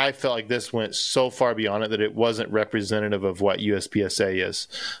I felt like this went so far beyond it that it wasn't representative of what USPSA is,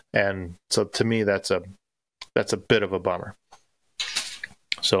 and so to me that's a bit of a bummer.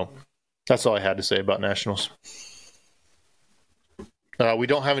 So that's all I had to say about nationals. We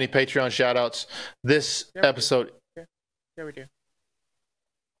don't have any Patreon shout-outs. This episode... Yeah, we do.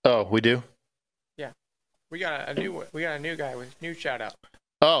 Oh, we do? Yeah. We got a new guy with new shout-out.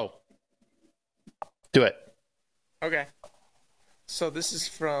 Oh. Do it. Okay. So this is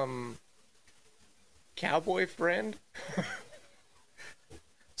from Cowboy Friend.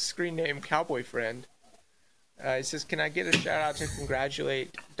 Screen name Cowboy Friend. He says, can I get a shout-out to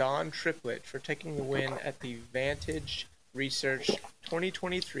congratulate Don Triplett for taking the win at the Vantage Research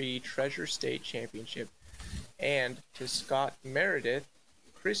 2023 Treasure State Championship, and to Scott Meredith,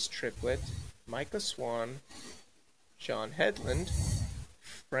 Chris Triplett, Micah Swan, John Headland,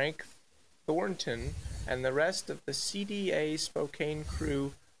 Frank Thornton, and the rest of the CDA Spokane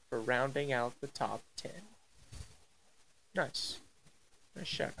crew for rounding out the top 10. Nice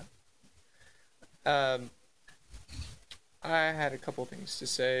shout out. I had a couple things to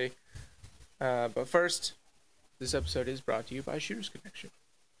say, but first, this episode is brought to you by Shooters Connection.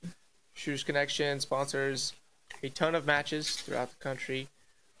 Shooters Connection sponsors a ton of matches throughout the country.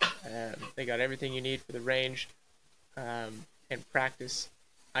 They got everything you need for the range and practice.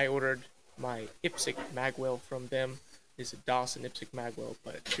 I ordered my IPSC magwell from them. It's a Dawson IPSC magwell,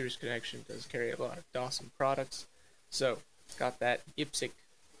 but Shooters Connection does carry a lot of Dawson products. So, got that IPSC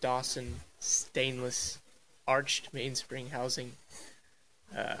Dawson stainless arched mainspring housing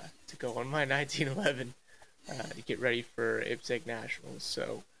to go on my 1911. To get ready for IPSC Nationals.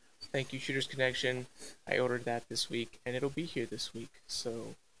 So thank you, Shooters Connection. I ordered that this week, and it'll be here this week.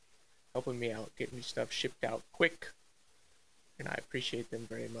 So helping me out, getting me stuff shipped out quick, and I appreciate them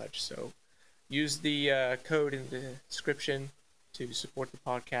very much. So use the code in the description to support the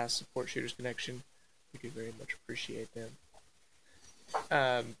podcast, support Shooters Connection. We do very much appreciate them.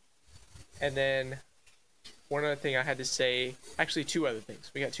 And then one other thing I had to say, actually two other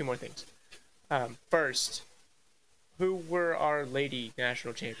things. We got two more things. First, who were our lady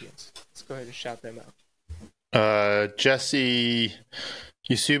national champions? Let's go ahead and shout them out. Jesse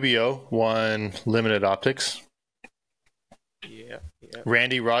Eusebio won limited optics. Yeah.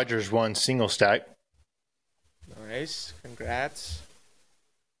 Randy Rogers won single stack. Nice. Congrats.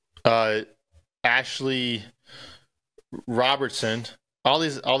 Ashley Robertson. All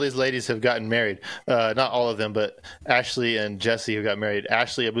these ladies have gotten married. Not all of them, but Ashley and Jesse who got married.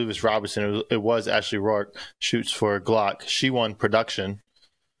 Ashley, I believe it's Robertson. It was Ashley Rourke, shoots for Glock. She won production.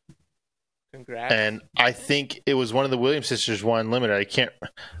 Congrats. And I think it was one of the Williams sisters won limited.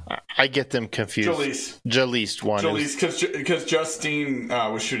 I get them confused. Jalise won. Jalise, because Justine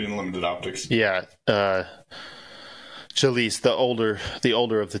was shooting limited optics. Yeah. Jalise, the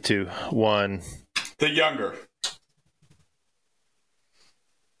older of the two, won. The younger.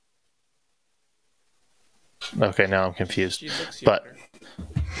 Okay, now I'm confused. But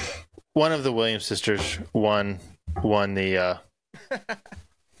one of the Williams sisters won the.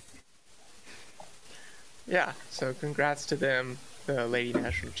 Yeah, so congrats to them. the Lady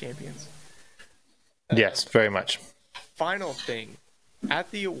National Champions. Yes, very much. Final thing.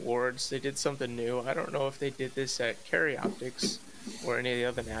 At the awards, they did something new. I don't know if they did this at Carry Optics or any of the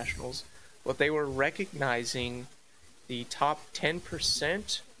other nationals, but they were recognizing the top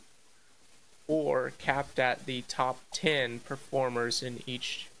 10% or capped at the top 10 performers in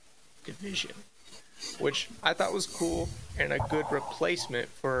each division, which I thought was cool and a good replacement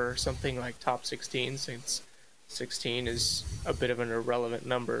for something like top 16, since 16 is a bit of an irrelevant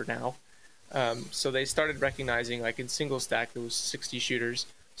number now. So they started recognizing, like in single stack, there was 60 shooters,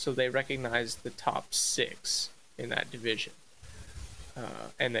 so they recognized the top 6 in that division.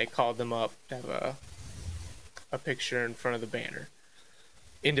 And they called them up to have a picture in front of the banner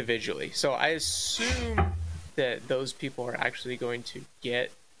individually. So I assume that those people are actually going to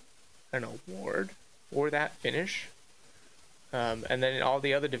get an award for that finish. And then in all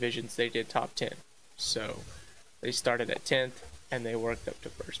the other divisions, they did top 10. So they started at 10th and they worked up to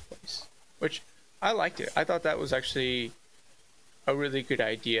first place, which I liked it. I thought that was actually a really good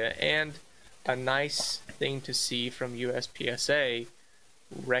idea and a nice thing to see from USPSA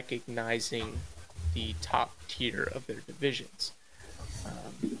recognizing the top tier of their divisions,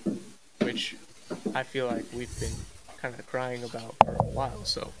 which I feel like we've been kind of crying about for a while.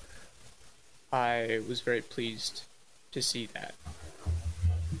 So I was very pleased to see that.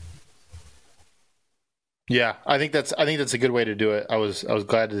 Yeah, I think that's a good way to do it. I was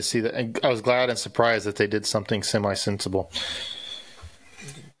glad to see that, and I was glad and surprised that they did something semi-sensible.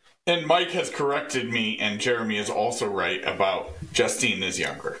 And Mike has corrected me, and Jeremy is also right about Justine is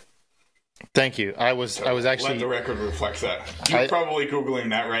younger. Thank you. I was actually, let the record reflect that. You're probably Googling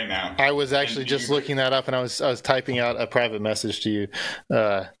that right now. I was actually just looking that up, and I was typing out a private message to you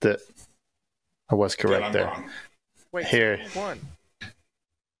that I was correct there. Wrong. Wait, here, one.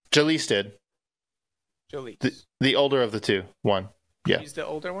 Jalise did. Jalise. The older of the two won. Yeah. He's the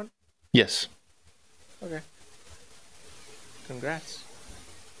older one? Yes. Okay. Congrats.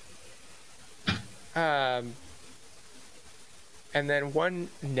 And then one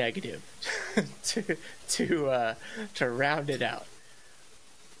negative to round it out.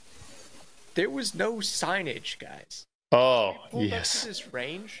 There was no signage, guys. Oh, we pulled yes. up to this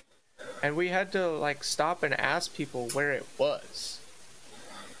range, and we had to like stop and ask people where it was.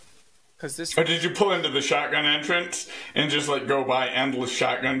 Or did you pull into the shotgun entrance and just like go by endless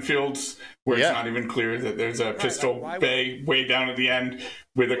shotgun fields where it's not even clear that there's a pistol bay way down at the end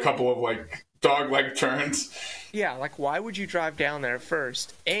with a couple of like dog-leg turns? Yeah, like why would you drive down there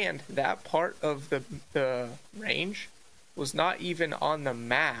first? And that part of the range was not even on the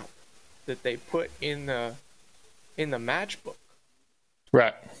map that they put in the match book.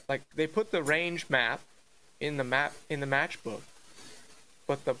 Right. Like they put the range map in the match book.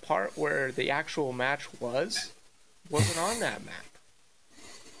 But the part where the actual match wasn't on that map.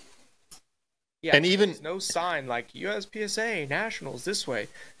 Yeah, and even no sign like USPSA Nationals this way.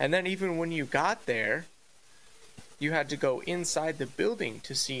 And then even when you got there, you had to go inside the building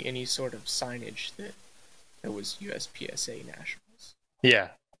to see any sort of signage that was USPSA Nationals. Yeah,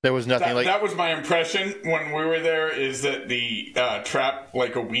 there was nothing like that. Was my impression when we were there. Is that the trap,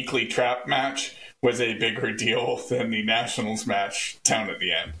 like a weekly trap match, was a bigger deal than the Nationals match down at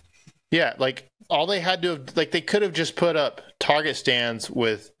the end. Yeah, like all they had to have, like they could have just put up target stands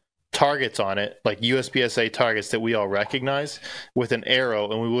with targets on it, like USPSA targets that we all recognize, with an arrow,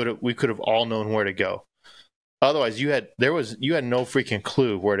 and we could have all known where to go. Otherwise, you had no freaking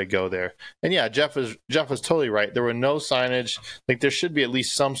clue where to go there. And yeah, Jeff was totally right. There were no signage. Like there should be at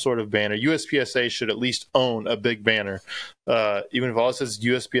least some sort of banner. USPSA should at least own a big banner, even if all it says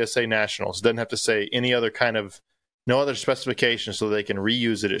USPSA Nationals. It doesn't have to say any other kind of no other specifications, so they can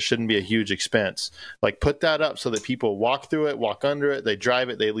reuse it. It shouldn't be a huge expense. Like put that up so that people walk through it, walk under it, they drive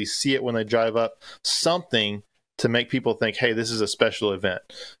it, they at least see it when they drive up. Something to make people think, hey, this is a special event.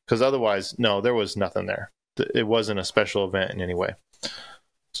 Because otherwise, no, there was nothing there. It wasn't a special event in any way.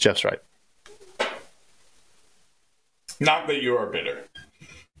 Jeff's right. Not that you are bitter.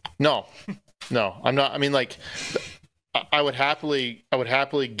 No, I'm not. I mean, like, I would happily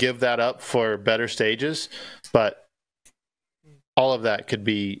give that up for better stages, but all of that could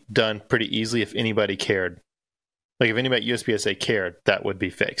be done pretty easily if anybody cared. Like, if anybody at USPSA cared, that would be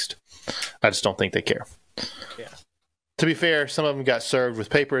fixed. I just don't think they care. Yeah. To be fair, some of them got served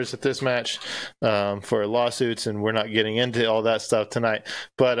with papers at this match for lawsuits, and we're not getting into all that stuff tonight.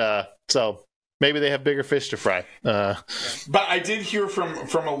 But so maybe they have bigger fish to fry. But I did hear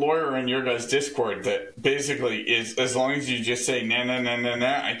from a lawyer in your guys' Discord that basically is as long as you just say nah,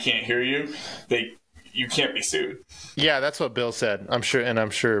 I can't hear you. you can't be sued. Yeah, that's what Bill said. I'm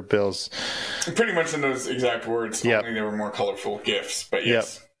sure Bill's pretty much in those exact words. Yep. Only they were more colorful gifts. But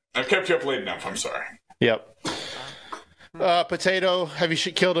yes, I've kept you up late enough. I'm sorry. Yep. Potato, have you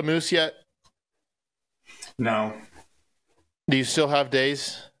killed a moose yet? No. Do you still have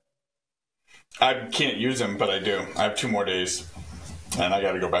days? I can't use them, but I do. I have 2 more days, and I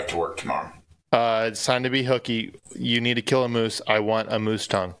got to go back to work tomorrow. It's time to be hooky. You need to kill a moose. I want a moose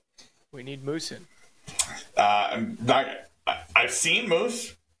tongue. We need moosing. I've seen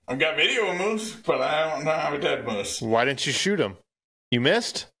moose. I've got video of moose, but I don't have a dead moose. Why didn't you shoot him? You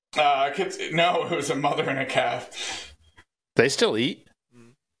missed? No, it was a mother and a calf. They still eat?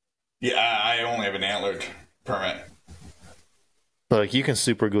 Yeah, I only have an antlered permit. Look, you can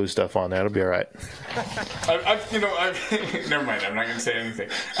super glue stuff on there. It'll be all right. Never mind. I'm not going to say anything.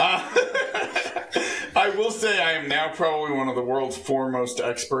 I will say I am now probably one of the world's foremost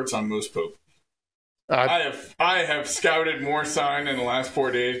experts on moose poop. I have scouted more sign in the last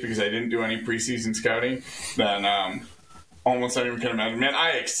 4 days because I didn't do any preseason scouting than almost anyone can imagine. Man,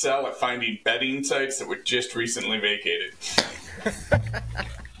 I excel at finding bedding sites that were just recently vacated.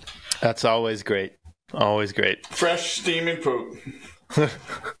 That's always great. Always great. Fresh steaming poop.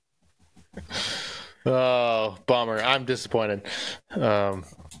 Oh, bummer. I'm disappointed.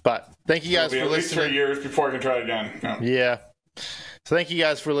 But thank you guys for at least listening. 3 years before I can try again. No. Yeah. So thank you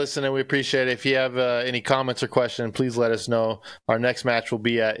guys for listening. We appreciate it. If you have any comments or questions, please let us know. Our next match we'll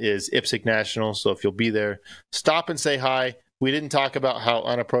be at is IPSC National. So if you'll be there, stop and say hi. We didn't talk about how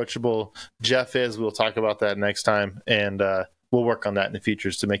unapproachable Jeff is. We'll talk about that next time. And we'll work on that in the future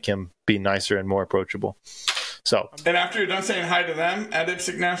to make him be nicer and more approachable. So, and after you're done saying hi to them at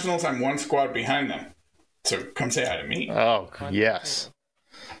IPSC Nationals, I'm 1 squad behind them. So come say hi to me. Oh, yes.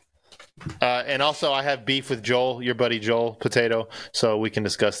 And also, I have beef with Joel, your buddy Joel Potato, so we can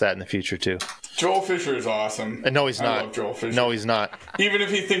discuss that in the future too. Joel Fisher is awesome. No, he's not. I love Joel Fisher. No, he's not. Even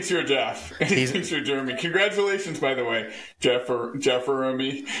if he thinks you're Jeff, he thinks you're Jeremy. Congratulations, by the way, Jeff or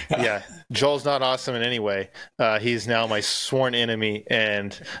me. Yeah, Joel's not awesome in any way. He's now my sworn enemy,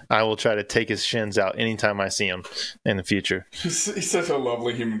 and I will try to take his shins out anytime I see him in the future. He's such a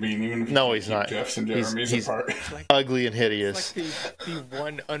lovely human being, even if no, he's not. Jeff's and Jeremy's apart. Like, ugly and hideous. It's like the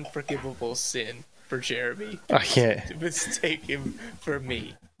one unforgivable sin for Jeremy. I can't To mistake him for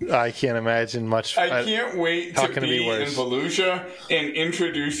me. I can't imagine much. I can't wait to be in Volusia and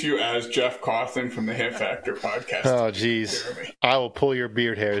introduce you as Jeff Coughlin from the Hit Factor podcast. Oh, jeez. I will pull your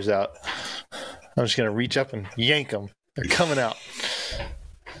beard hairs out. I'm just going to reach up and yank them. They're coming out.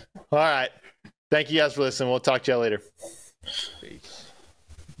 All right. Thank you guys for listening. We'll talk to you later.